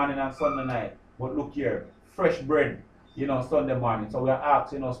 Sunday morning and Sunday night. But look here, fresh bread, Sunday morning. So we are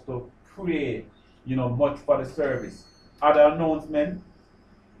asking us to pray, much for the service. Other announcement,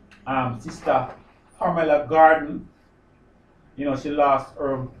 Sister Pamela Garden, she lost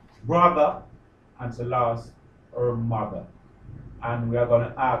her brother and she lost her mother. And we are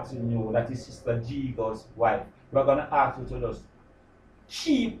going to ask that is Sister Jigo's wife. We are going to ask you to just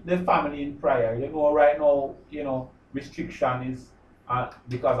keep the family in prayer. Right now, restriction is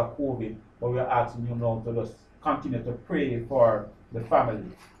because of COVID, but we are asking you now to just continue to pray for the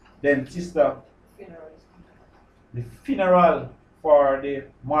family. Then Sister, the funeral for the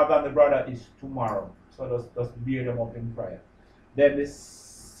mother and the brother is tomorrow. So just bear them up in prayer. Then the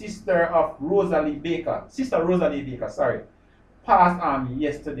Sister Rosalie Baker, passed on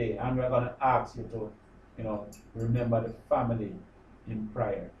yesterday, and we're going to ask you to, remember the family in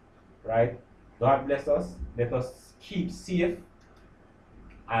prayer, right? God bless us. Let us keep safe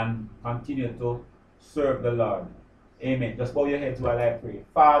and continue to serve the Lord. Amen. Just bow your heads while I pray.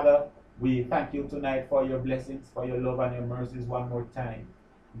 Father, we thank you tonight for your blessings, for your love and your mercies one more time.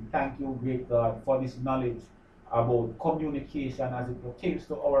 We thank you, great God, for this knowledge about communication as it pertains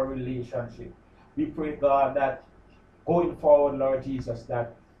to our relationship. We pray, God, that going forward, Lord Jesus,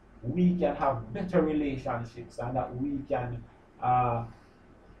 that we can have better relationships and that we can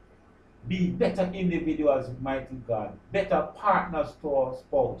be better individuals, mighty God, better partners to our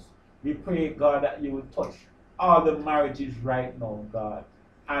spouse. We pray, God, that you will touch all the marriages right now, God.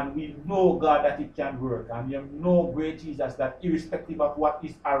 And we know, God, that it can work. And you know, great Jesus, that irrespective of what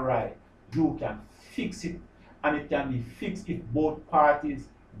is awry, you can fix it. And it can be fixed if both parties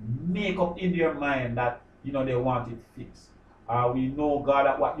make up in their mind that, they want it fixed. We know, God,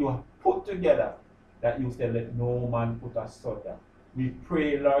 that what you have put together, that you said, let no man put asunder. We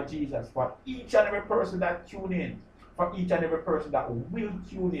pray, Lord Jesus, for each and every person that tune in, for each and every person that will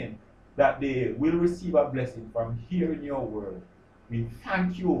tune in, that they will receive a blessing from hearing your word. We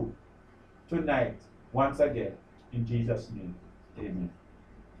thank you tonight, once again, In Jesus' name. Amen.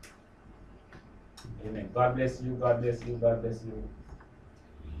 Amen. God bless you. God bless you. God bless you.